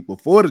fell asleep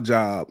before the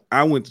job.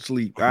 I went to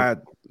sleep.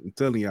 I'm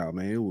telling y'all,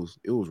 man, it was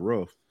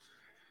rough.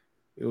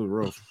 It was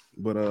rough.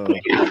 But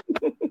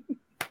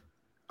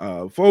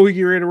before we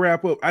get ready to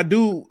wrap up, I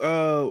do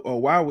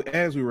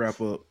as we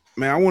wrap up,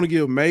 man, I want to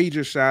give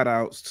major shout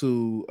outs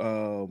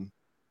to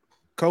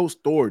Coach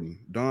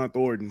Don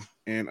Thornton,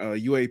 and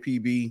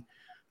UAPB.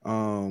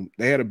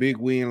 They had a big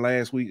win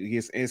last week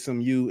against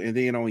SMU, and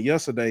then on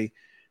yesterday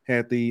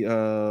had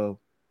the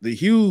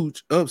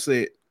huge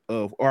upset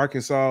of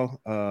Arkansas.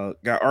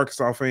 Got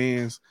Arkansas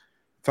fans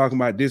talking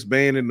about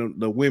disbanding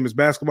the women's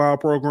basketball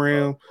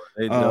program.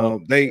 They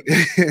they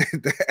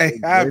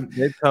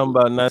talking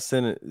about not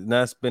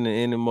spending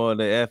any more of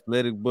their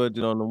athletic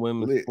budget on the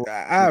women's.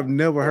 I've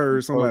never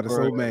heard somebody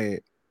so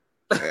mad.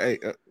 Hey,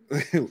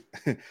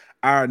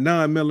 our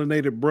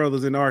non-melanated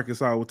brothers in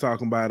Arkansas were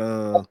talking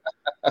about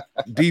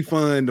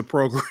defund the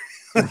program.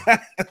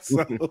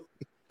 So,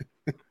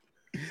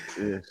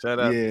 yeah, shout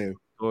out to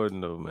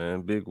Jordan though, man.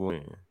 Big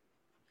win.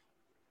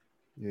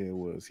 Yeah, it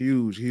was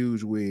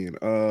huge win.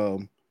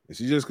 And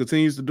she just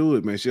continues to do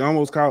it, man. They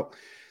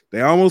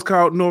almost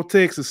caught North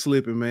Texas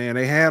slipping, man.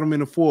 They had them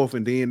in the fourth,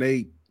 and then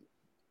they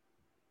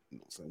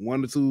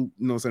 1 or 2,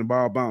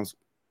 ball bounced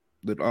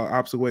the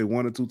opposite way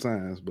 1 or 2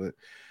 times. But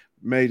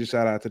major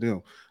shout out to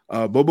them.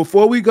 But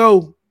before we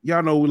go,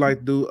 y'all know we like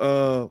to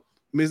do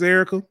Miss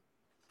Erica,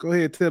 go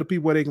ahead and tell the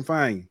people where they can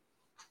find you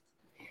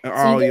and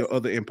all your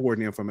other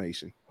important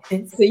information.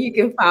 So you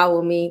can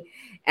follow me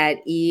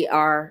at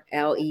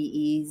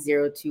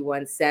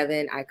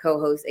ERLEE0217. I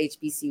co-host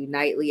HBCU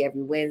Nightly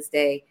every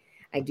Wednesday.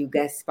 I do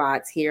guest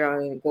spots here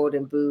on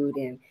Golden Boot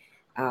and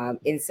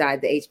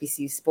inside the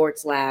HBCU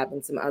Sports Lab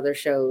and some other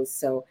shows.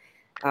 So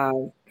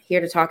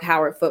here to talk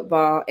Howard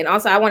football. And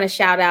also I want to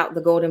shout out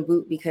the Golden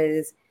Boot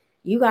because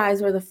you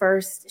guys were the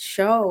first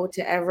show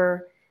to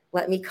ever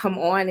let me come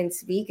on and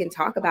speak and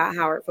talk about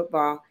Howard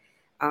football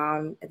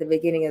at the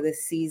beginning of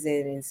this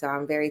season. And so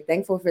I'm very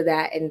thankful for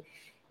that. And,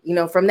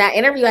 from that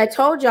interview, I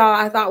told y'all,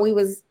 I thought we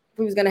was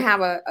going to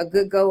have a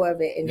good go of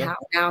it. And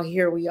now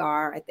here we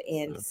are at the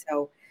end. Yeah.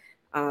 So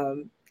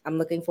I'm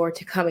looking forward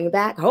to coming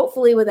back,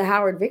 hopefully with a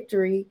Howard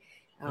victory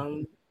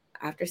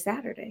after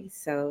Saturday.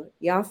 So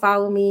y'all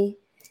follow me.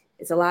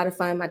 It's a lot of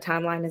fun. My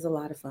timeline is a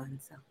lot of fun.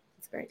 So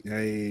it's great.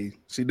 Hey,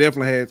 she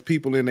definitely had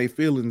people in their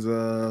feelings.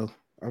 I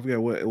forget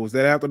what was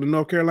that after the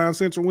North Carolina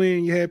Central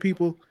win. You had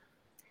people.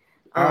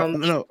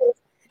 No.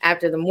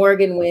 After the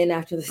Morgan win,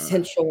 after the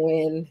Central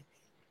win.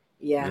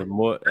 Yeah. That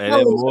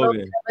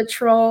Morgan. A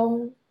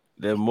troll.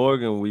 That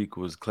Morgan week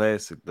was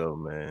classic though,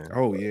 man.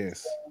 Oh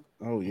yes.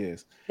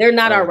 They're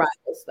not our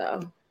rivals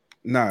though.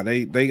 Nah,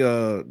 they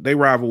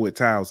rival with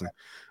Towson.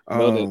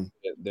 No,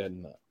 they're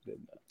not.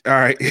 All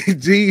right,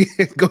 G,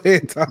 go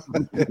ahead and talk.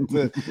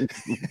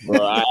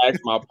 Bro, I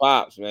asked my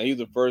pops, man. He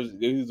was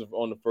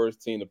on the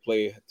first team to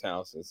play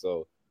Towson,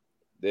 so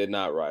they're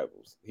not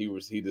rivals.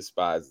 He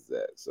despises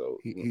that. So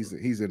he's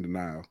in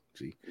denial.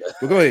 G,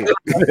 but go ahead.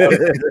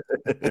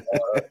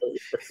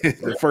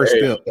 The first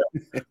step.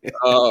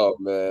 Oh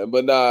man,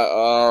 but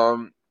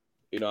I'm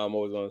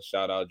always gonna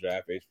shout out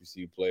draft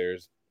HBCU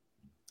players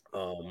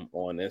on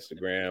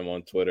Instagram,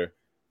 on Twitter.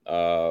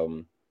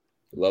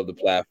 Love the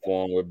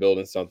platform. We're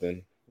building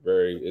something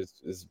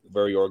it's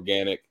very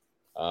organic.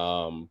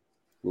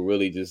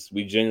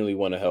 We genuinely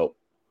want to help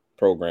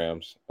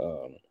programs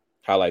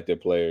highlight their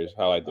players,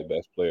 highlight their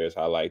best players,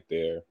 highlight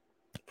their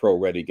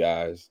pro-ready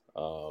guys.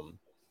 For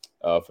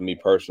me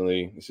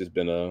personally, it's just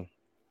been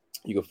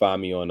you can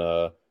find me on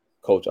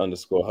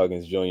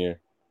Coach_Huggins Jr.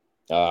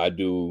 I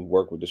do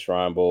work with the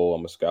Shrine Bowl.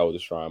 I'm a scout with the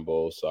Shrine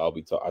Bowl, so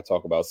I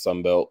talk about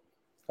Sunbelt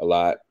a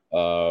lot.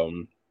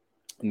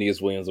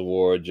 Neas Williams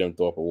Award, Jim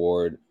Thorpe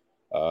Award.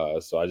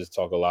 So I just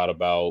talk a lot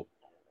about,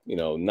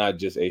 not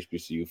just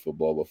HBCU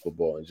football, but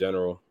football in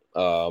general.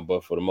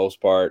 But for the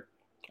most part,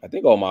 I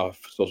think all my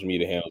social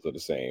media handles are the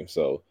same.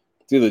 So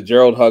it's either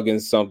Gerald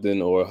Huggins something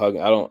or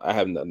Huggins. I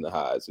have nothing to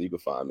hide, so you can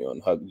find me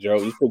on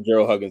Gerald. You put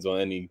Gerald Huggins on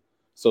any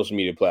social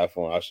media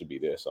platform, I should be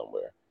there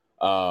somewhere.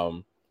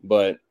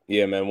 But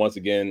yeah, man. Once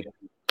again,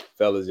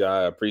 fellas, y'all,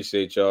 I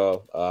appreciate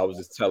y'all. I was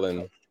just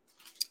telling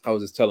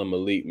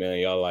Malik, man,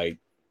 y'all like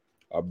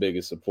our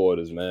biggest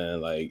supporters,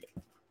 man. Like,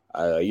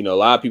 a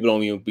lot of people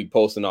don't even be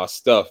posting our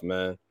stuff,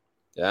 man.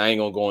 I ain't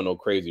gonna go on no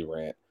crazy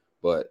rant,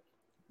 but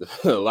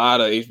a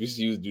lot of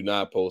HBCUs do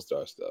not post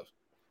our stuff.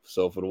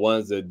 So for the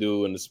ones that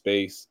do in the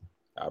space,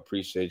 I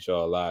appreciate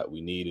y'all a lot.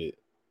 We need it.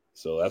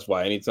 So that's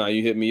why anytime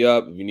you hit me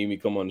up, if you need me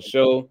to come on the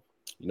show,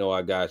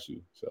 I got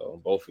you. So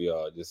both of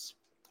y'all, just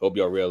hope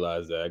y'all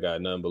realize that I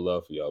got nothing but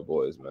love for y'all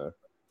boys, man.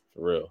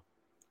 For real.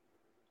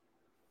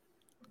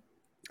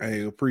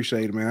 Hey,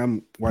 appreciate it, man.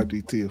 I'm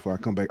YDT if I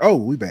come back. Oh,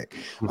 we back.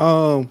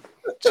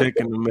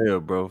 Checking the mail,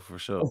 bro, for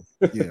sure.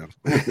 Yeah.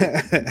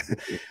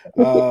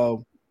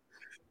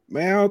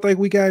 Man, I don't think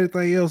we got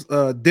anything else.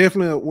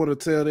 Definitely want to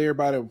tell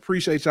everybody,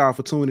 appreciate y'all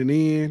for tuning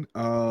in.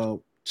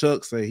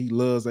 Chuck say he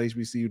loves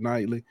HBCU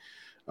Nightly.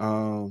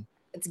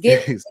 It's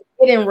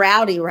getting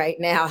rowdy right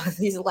now.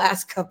 These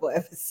last couple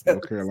episodes.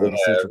 North Carolina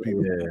Central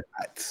people.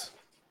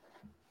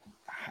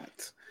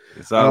 Hot.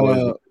 It's always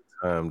a good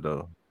time,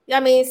 though.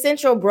 I mean,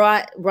 Central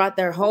brought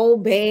their whole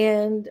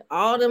band,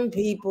 all them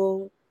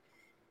people.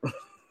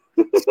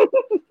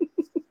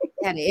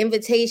 Had an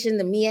invitation,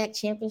 the MEAC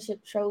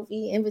Championship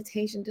Trophy,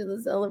 invitation to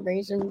the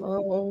celebration.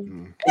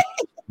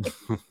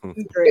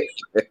 Great.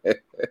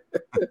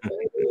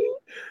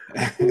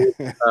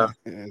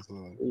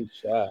 He's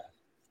shy.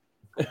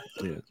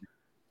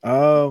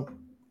 Yeah.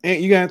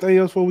 And you got anything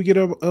else before we get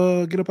up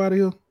out of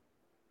here?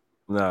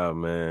 Nah,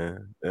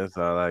 man. That's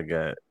all I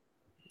got.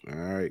 All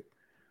right.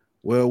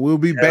 Well, we'll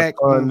be Have back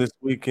fun this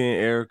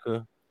weekend,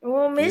 Erica.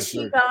 We'll miss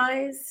you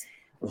guys.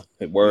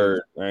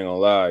 Word. I ain't gonna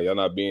lie. Y'all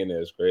not being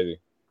there is crazy.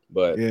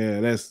 But yeah,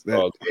 that's that.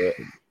 all good.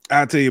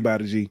 I'll tell you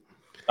about it, G.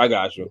 I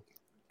got you.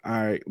 All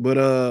right. But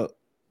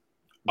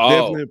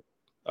definitely.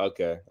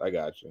 Okay, I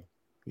got you.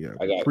 Yeah.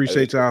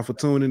 Appreciate y'all for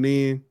tuning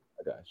in.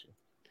 I got you.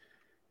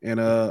 And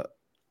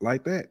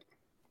like that,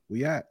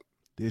 we out.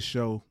 This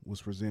show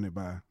was presented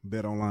by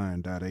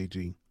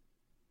betonline.ag.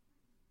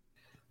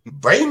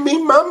 Bring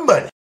me my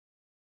money.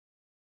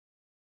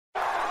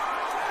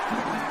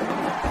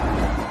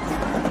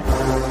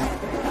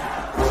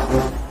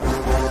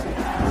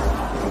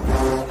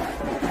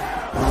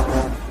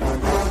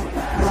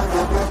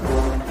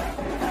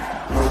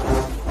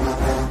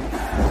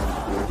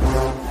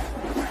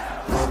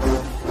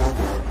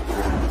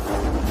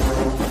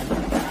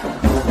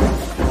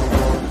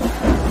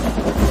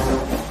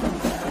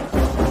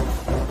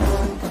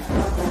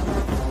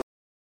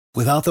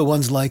 Without the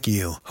ones like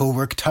you, who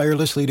work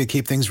tirelessly to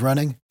keep things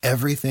running,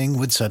 everything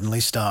would suddenly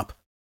stop.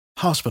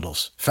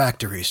 Hospitals,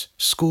 factories,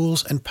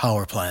 schools, and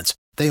power plants,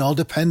 they all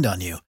depend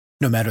on you.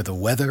 No matter the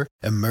weather,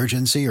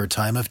 emergency, or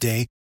time of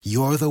day,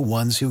 you're the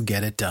ones who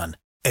get it done.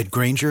 At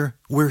Grainger,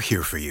 we're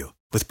here for you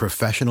with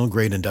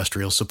professional-grade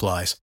industrial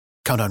supplies.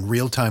 Count on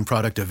real-time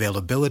product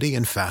availability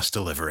and fast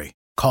delivery.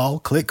 Call,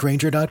 click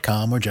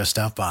Grainger.com, or just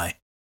stop by.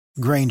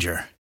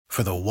 Grainger,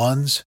 for the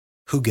ones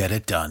who get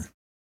it done.